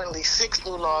 there's currently 6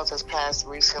 new laws that's passed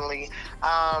recently.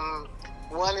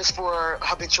 One is for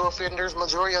habitual offenders.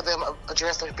 Majority of them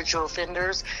address the habitual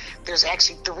offenders. There's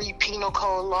actually 3 penal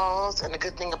code laws, and the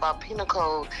good thing about penal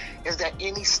code is that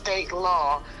any state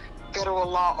law, federal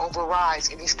law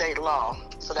overrides any state law.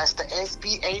 So that's the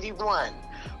SB 81.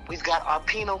 We've got our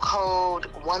penal code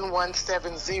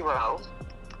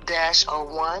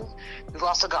 1170-01. We've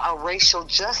also got our Racial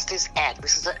Justice Act.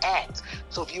 This is an act.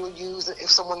 So if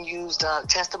someone used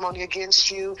testimony against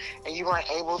you and you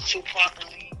weren't able to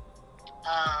properly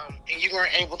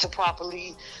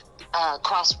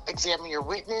cross-examine your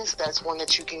witness, that's one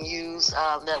that you can use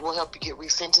that will help you get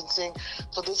resentencing.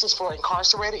 So this is for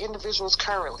incarcerated individuals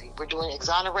currently. We're doing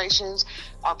exonerations.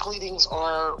 Our pleadings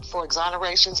are for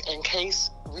exonerations and case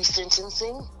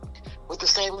resentencing with the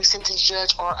same resentence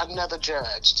judge or another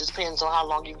judge. Just depends on how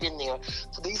long you've been there.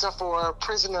 So these are for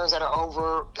prisoners that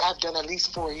have done at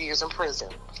least 4 years in prison.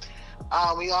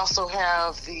 We also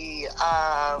have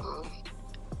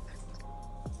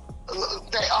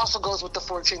that also goes with the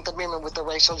 14th Amendment with the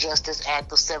Racial Justice Act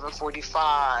of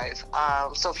 745.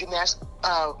 So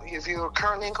if you're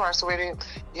currently incarcerated,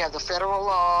 you have the federal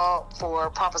law for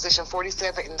Proposition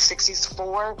 47 and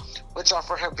 64, which are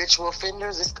for habitual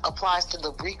offenders. This applies to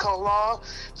the RICO law.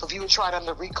 So if you were tried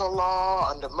under RICO law,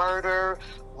 under murder,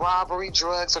 robbery,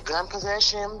 drugs, or gun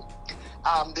possession,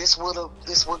 this would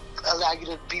allow you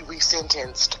to be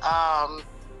resentenced.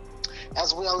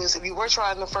 As well as if you were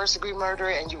tried in a first-degree murder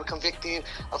and you were convicted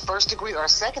of first-degree or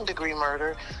second-degree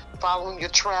murder, following your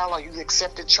trial or you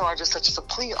accepted charges such as a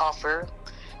plea offer,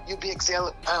 you'll be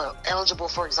eligible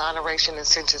for exoneration and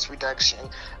sentence reduction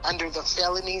under the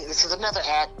felony. This is another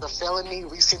act, the Felony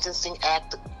Resentencing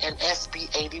Act and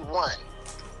SB 81.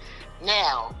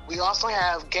 Now, we also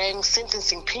have gang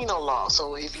sentencing penal law.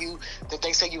 So if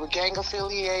they say you were gang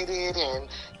affiliated and,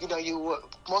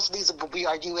 most of these will be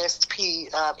our USP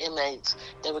inmates.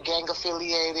 They were gang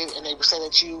affiliated and they would say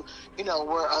that you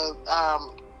were a,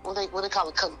 what they call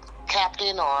it,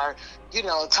 captain or,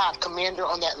 top commander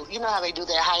on that. You know how they do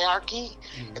their hierarchy?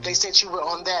 Mm-hmm. If they said you were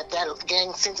on that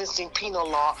gang sentencing penal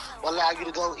law will allow you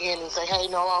to go in and say, hey,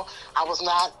 no, I was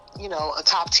not, a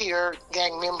top tier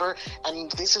gang member,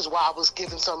 and this is why I was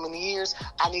given so many years.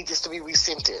 I need this to be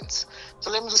resentenced. So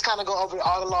let me just kind of go over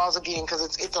all the laws again because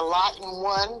it's a lot in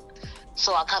one.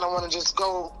 So I kind of want to just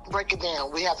go break it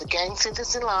down. We have the gang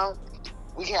sentencing law.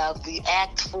 We have the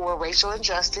Act for Racial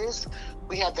Injustice.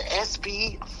 We have the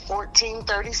SB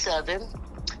 1437.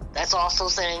 That's also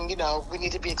saying, we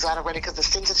need to be exonerated because the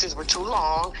sentences were too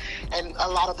long and a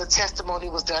lot of the testimony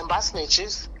was done by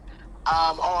snitches.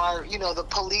 Or the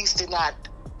police did not,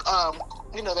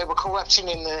 there were corruption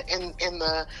in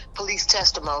the police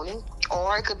testimony,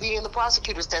 or it could be in the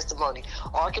prosecutor's testimony,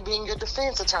 or it could be in your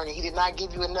defense attorney. He did not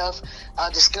give you enough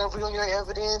discovery on your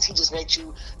evidence. He just made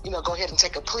you, go ahead and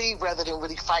take a plea rather than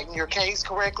really fighting your case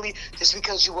correctly, just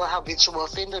because you were a habitual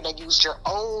offender. They used your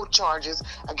old charges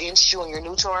against you on your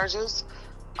new charges.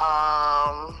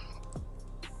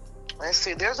 Let's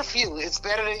see, there's a few. It's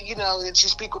better that, that you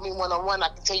speak with me one-on-one. I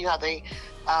can tell you how they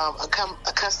become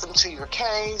accustomed to your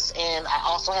case. And I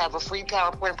also have a free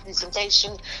PowerPoint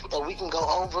presentation that we can go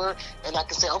over. And I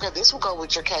can say, okay, this will go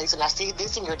with your case. And I see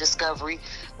this in your discovery.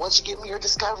 Once you give me your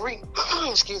discovery,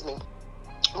 excuse me.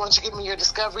 Once you give me your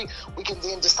discovery, we can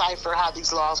then decipher how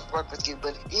these laws work with you.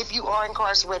 But if you are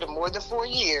incarcerated more than 4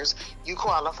 years, you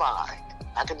qualify.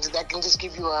 That can just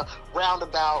give you a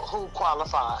roundabout who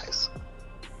qualifies.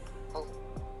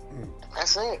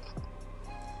 That's it.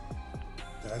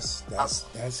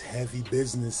 That's heavy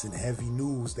business and heavy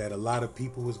news that a lot of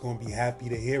people is going to be happy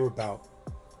to hear about.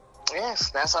 Yes,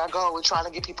 that's our goal. We're trying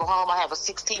to get people home. I have a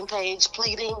 16-page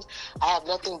pleading. I have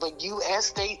nothing but U.S.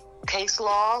 state case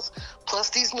laws, plus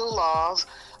these new laws.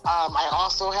 I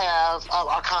also have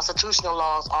our constitutional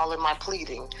laws all in my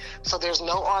pleading. So there's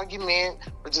no argument.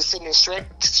 We're just sending it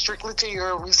strictly to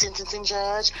your resentencing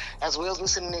judge, as well as we're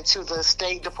sending it to the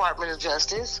State Department of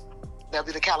Justice. That'll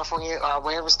be the California or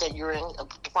wherever state you're in,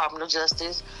 Department of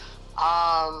Justice.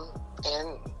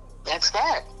 And that's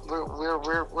that.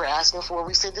 We're asking for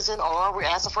resentencing, or we're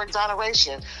asking for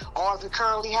exoneration, or if we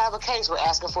currently have a case, we're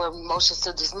asking for motions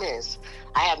to dismiss.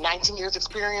 I have 19 years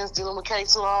experience dealing with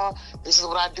case law. This is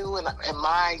what I do, and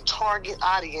my target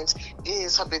audience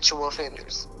is habitual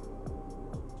offenders.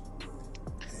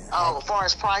 As far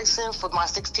as pricing for my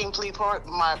 16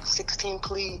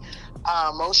 plea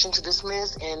motion to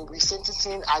dismiss and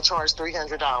resentencing, I charge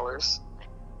 $300.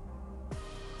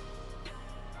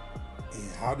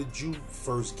 And how did you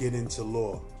first get into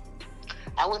law?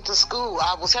 I went to school.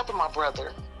 I was helping my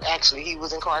brother. Actually, he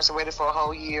was incarcerated for a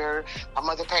whole year. My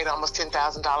mother paid almost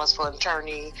 $10,000 for an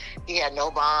attorney. He had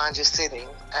no bond, just sitting.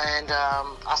 And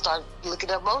I started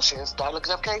looking up motions, started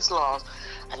looking up case laws.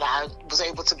 And I was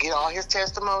able to get all his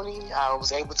testimony. I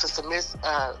was able to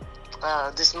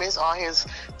dismiss all his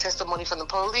testimony from the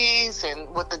police and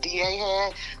what the DA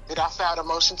had. That I filed a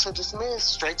motion to dismiss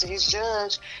straight to his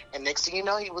judge. And next thing you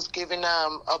know, he was given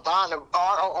a bond, a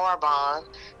ROR bond,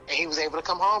 and he was able to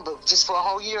come home, but just for a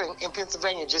whole year in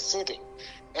Pennsylvania, just sitting.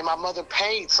 And my mother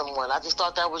paid someone. I just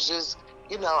thought that was just,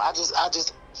 I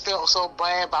just felt so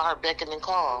bad about her beckoning and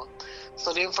call.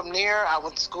 So then from there, I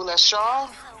went to school at Shaw.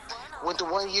 Went to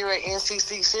 1 year at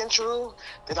NCC Central.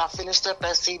 Then I finished up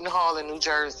at Seton Hall in New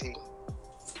Jersey.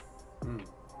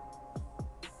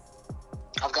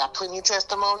 I've got plenty of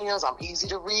testimonials. I'm easy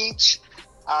to reach.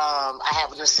 I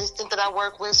have an assistant that I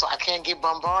work with, so I can't get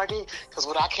bombarded. Because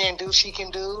what I can't do, she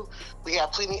can do. We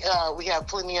have plenty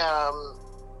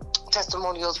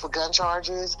testimonials for gun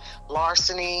charges,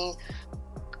 larceny.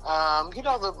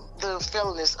 The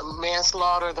felonious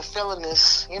manslaughter, the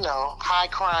felonious, high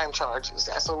crime charges.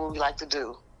 That's what we like to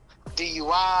do.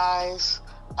 DUIs,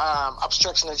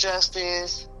 obstruction of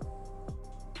justice.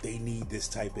 They need this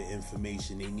type of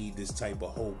information. They need this type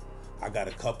of hope. I got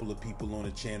a couple of people on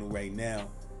the channel right now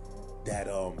that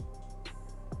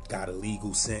got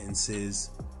illegal sentences.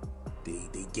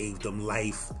 They gave them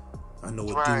life. I know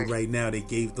a dude right now, they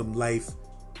gave them life.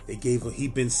 He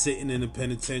been sitting in the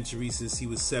penitentiary since he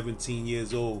was 17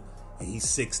 years old, and he's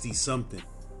 60 something.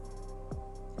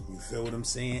 You feel what I'm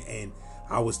saying? And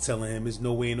I was telling him there's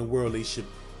no way in the world they should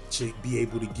be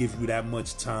able to give you that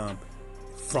much time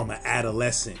from an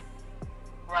adolescent.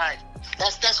 Right.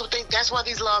 That's why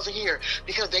these laws are here,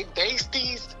 because they base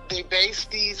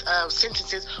these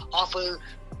sentences off of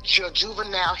your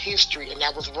juvenile history, and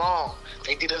that was wrong.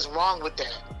 They did us wrong with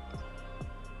that.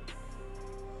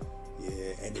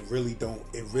 Yeah, and it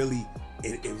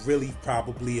really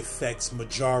probably affects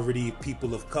majority of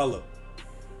people of color.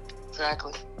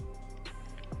 Exactly.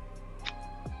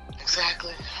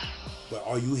 But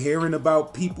are you hearing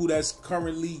about people that's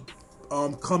currently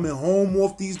coming home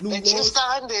off these new laws? They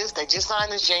just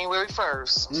signed this January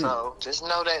 1st. So just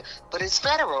know that. But it's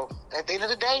federal. At the end of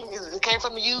the day, it came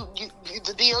from the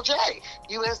DOJ,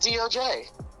 U.S. DOJ.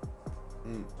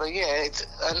 But yeah, it's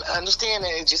understand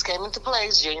that it just came into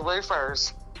place January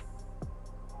 1st.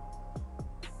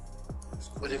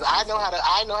 But if I know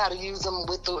how to use them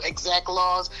with the exact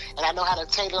laws, and I know how to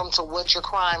tailor them to what your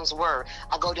crimes were.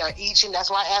 I go down and that's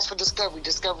why I asked for discovery.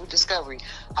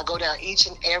 I go down each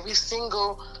and every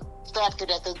single factor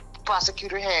that the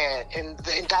prosecutor had, and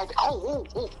the indictment.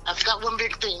 I forgot one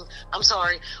big thing. I'm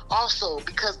sorry. Also,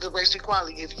 because of the racial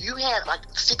equality, if you had like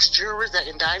 6 jurors that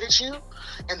indicted you,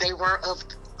 and they weren't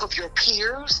of your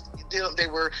peers, they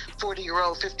were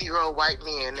 40-year-old, 50-year-old white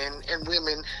men and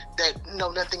women that know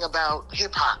nothing about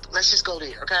hip-hop. Let's just go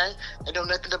there, okay? They know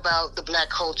nothing about the black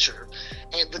culture.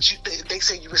 But they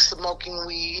say you were smoking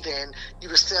weed and you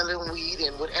were selling weed,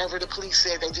 and whatever the police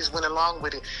said, they just went along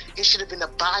with it. It should have been a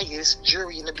biased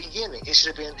jury in the beginning. It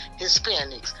should have been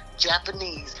Hispanics,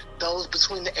 Japanese, those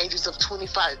between the ages of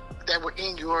 25 that were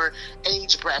in your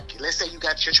age bracket. Let's say you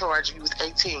got your charge, you was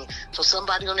 18. So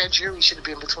somebody on that jury should have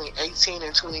been between 18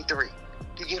 and 23.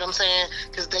 You get what I'm saying?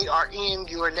 Because they are in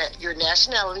your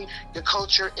nationality, your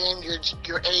culture, and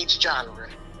your age genre.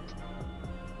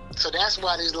 So that's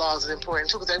why these laws are important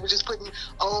too. Because they were just putting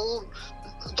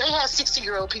they had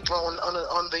 60-year-old people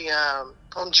on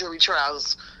on jury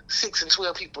trials, 6 and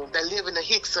 12 people that live in the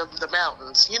hicks of the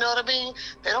mountains. You know what I mean?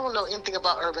 They don't know anything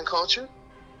about urban culture.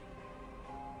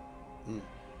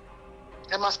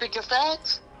 Am I speaking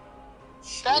facts?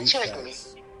 Fact check me.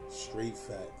 Straight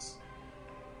facts.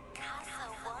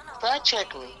 Fact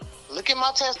check me. Look at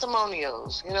my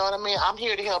testimonials. You know what I mean? I'm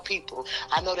here to help people.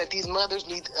 I know that these mothers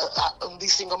need,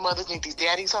 these single mothers need these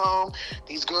daddies home.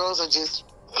 These girls are just,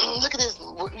 look at this.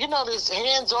 You know, there's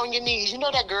hands on your knees. You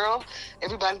know that girl.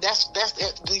 Everybody, that's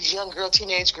these young girl,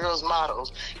 teenage girls'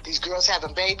 models. These girls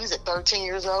having babies at 13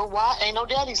 years old. Why ain't no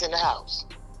daddies in the house?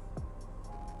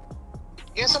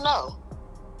 Yes or no?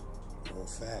 Well,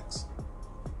 facts.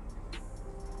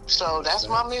 So that's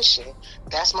my mission.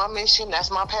 That's my mission. That's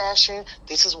my passion.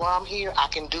 This is why I'm here. I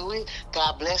can do it.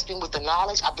 God blessed me with the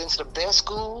knowledge. I've been to the best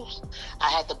schools. I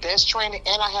had the best training,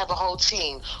 and I have a whole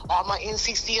team. All my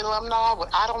NCC alumni, what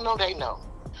I don't know, they know.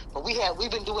 But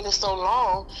we've been doing this so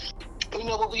long. You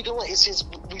know what we're doing? It's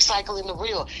just recycling the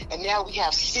real. And now we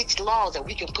have 6 laws that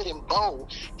we can put in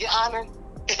bold. Your Honor,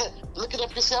 look it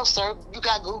up yourself, sir. You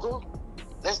got Google.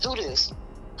 Let's do this.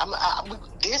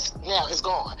 This now is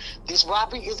gone. This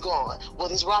robbery is gone. Well,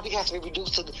 this robbery has to be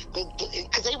reduced to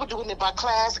because they were doing it by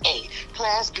Class A,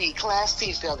 Class B, Class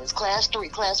C felons, Class 3,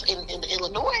 in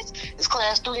Illinois it's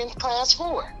Class 3 and Class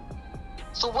 4.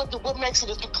 So what makes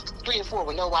it a 3 and 4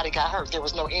 when nobody got hurt? There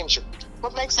was no injury.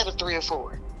 What makes it a 3 or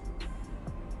 4?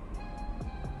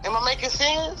 Am I making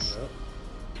sense? Yep.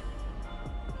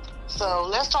 So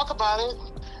let's talk about it.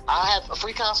 I have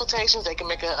free consultations. They can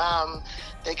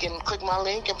they can click my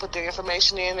link and put their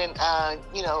information in, and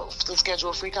to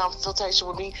schedule a free consultation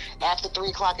with me after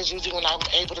 3:00 is usually when I'm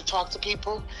able to talk to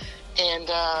people, and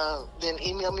then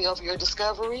email me over your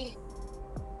discovery,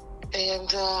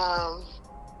 and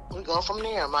we go from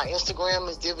there. My Instagram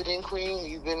is Dividend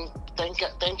Queen.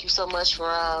 Thank you so much for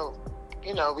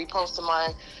reposting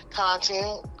my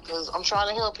content, because I'm trying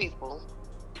to help people.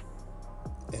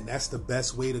 And that's the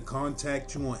best way to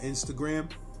contact you on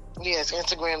Instagram? Yes,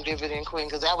 Instagram Dividend Queen,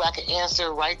 because that way I can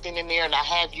answer right then and there, and I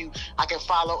can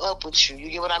follow up with you. You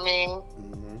get what I mean?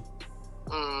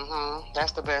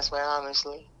 That's the best way,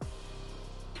 honestly.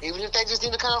 Even if they just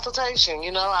need a consultation,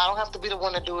 I don't have to be the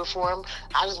one to do it for them.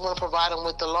 I just want to provide them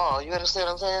with the law. You understand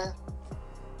what I'm saying?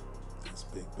 That's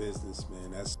big business,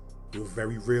 man. You're a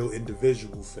very real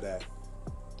individual for that.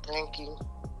 Thank you.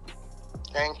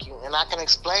 Thank you. And I can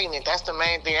explain it. That's the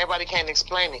main thing. Everybody can't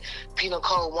explain it. Penal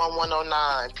Code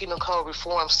 1109. Penal Code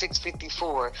Reform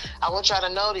 654. I want y'all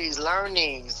to know these. Learn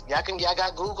these. Y'all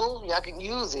got Google. Y'all can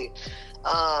use it.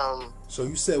 So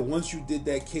you said once you did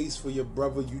that case for your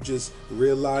brother, you just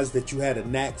realized that you had a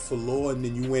knack for law, and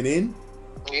then you went in?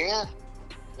 Yeah.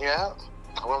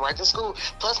 I went right to school.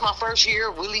 Plus, my first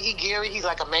year, Willie E. Gary, he's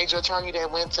like a major attorney that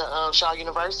went to Shaw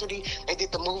University. They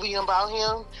did the movie about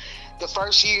him. The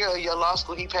first year of your law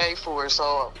school, he paid for it,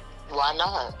 so why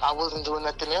not? I wasn't doing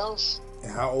nothing else.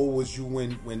 And how old was you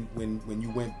when you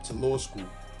went to law school?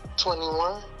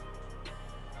 21.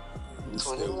 You were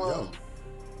still young.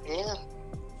 Yeah.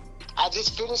 I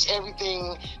just finished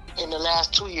everything in the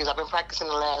last 2 years. I've been practicing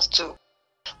the last 2.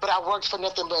 But I worked for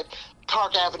nothing but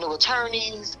Park Avenue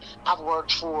attorneys. I've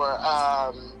worked for,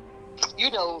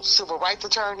 civil rights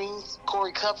attorneys.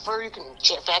 Corey Kupfer, you can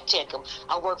fact check him.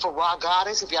 I worked for Raw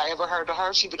Goddess, if y'all ever heard of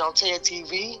her. She been on TED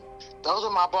TV. Those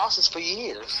are my bosses for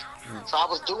years. So I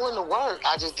was doing the work.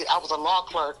 I was a law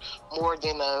clerk more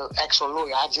than an actual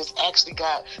lawyer. I just actually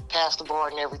got past the bar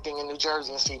and everything in New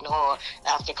Jersey and Seton Hall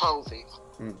after COVID.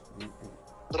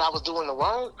 But I was doing the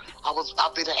work.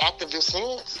 I've been an activist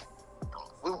since.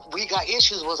 We got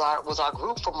issues was our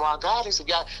group from Raw Goddess. If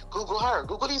y'all Google her,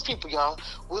 Google these people, y'all.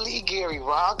 Willie E. Gary,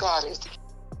 Raw Goddess.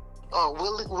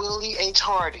 Willie H.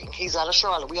 Harding. He's out of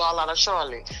Charlotte. We all out of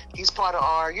Charlotte. He's part of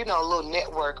our, little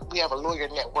network. We have a lawyer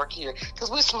network here because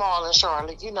we're small in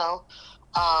Charlotte. Who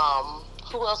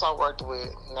else I worked with?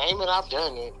 Name it, I've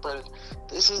done it. But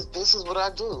this is what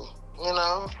I do.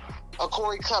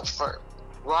 Corey Kupfer,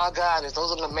 Raw Goddess.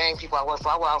 Those are the main people I work for.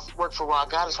 I worked for Raw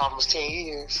Goddess for almost 10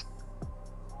 years.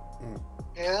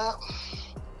 Yeah.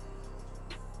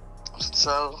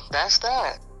 So that's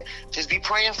that. Just be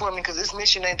praying for me, because this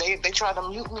mission, they tried to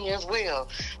mute me as well.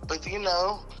 But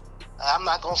I'm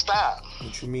not gonna stop.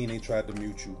 What you mean they tried to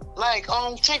mute you? Like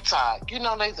on TikTok,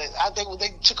 I think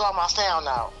they took all my sound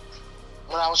out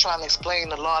when I was trying to explain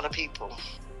the law to people.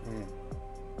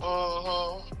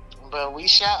 But we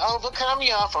shall overcome,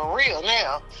 y'all, for real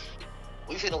now.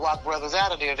 We finna walk brothers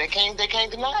out of there. They can't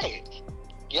deny it.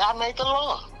 Y'all made the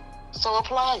law, so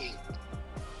apply it.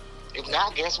 If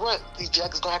not, guess what? These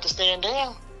judges gonna have to stand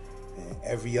down.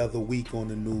 every other week on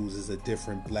the news is a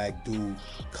different black dude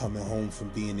coming home from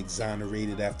being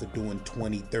exonerated after doing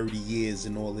 20, 30 years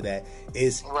and all of that.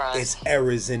 It's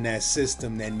errors in that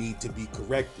system that need to be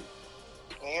corrected.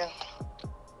 Yeah.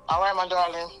 All right, my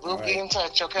darling. We'll get in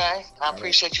touch, okay? I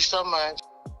appreciate you so much.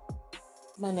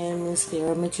 My name is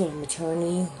Sarah Mitchell. I'm an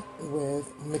attorney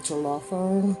with Mitchell Law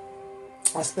Firm.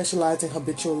 I specialize in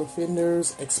habitual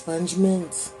offenders,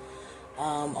 expungements.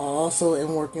 I also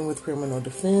am working with criminal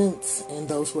defense and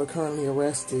those who are currently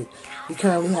arrested. We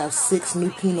currently have 6 new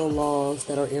penal laws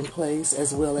that are in place,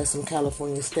 as well as some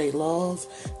California state laws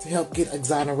to help get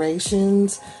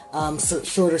exonerations,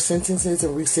 shorter sentences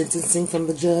and resentencing from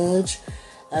the judge,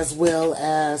 as well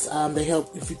as they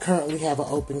help if you currently have an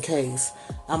open case.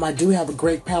 I do have a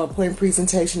great PowerPoint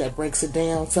presentation that breaks it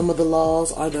down. Some of the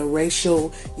laws are the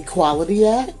Racial Equality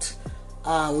Act.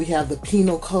 We have the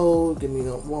Penal Code. Give me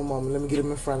one moment. Let me get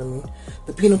them in front of me.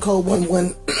 The Penal Code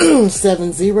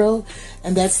 1170,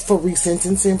 and that's for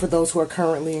resentencing for those who are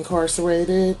currently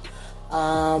incarcerated.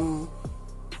 Let's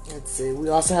see. We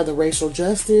also have the Racial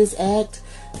Justice Act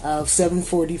of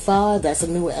 745. That's a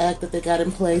new act that they got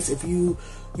in place. If you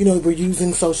were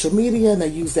using social media and they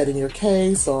use that in your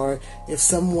case, or if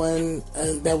someone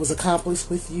that was accomplished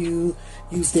with you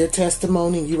used their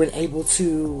testimony and you weren't able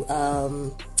to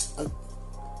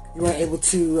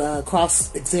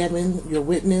cross-examine your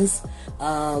witness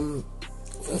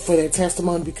for their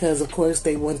testimony because, of course,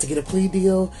 they want to get a plea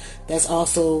deal, that's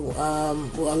also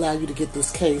will allow you to get this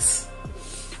case.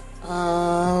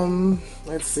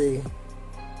 Let's see.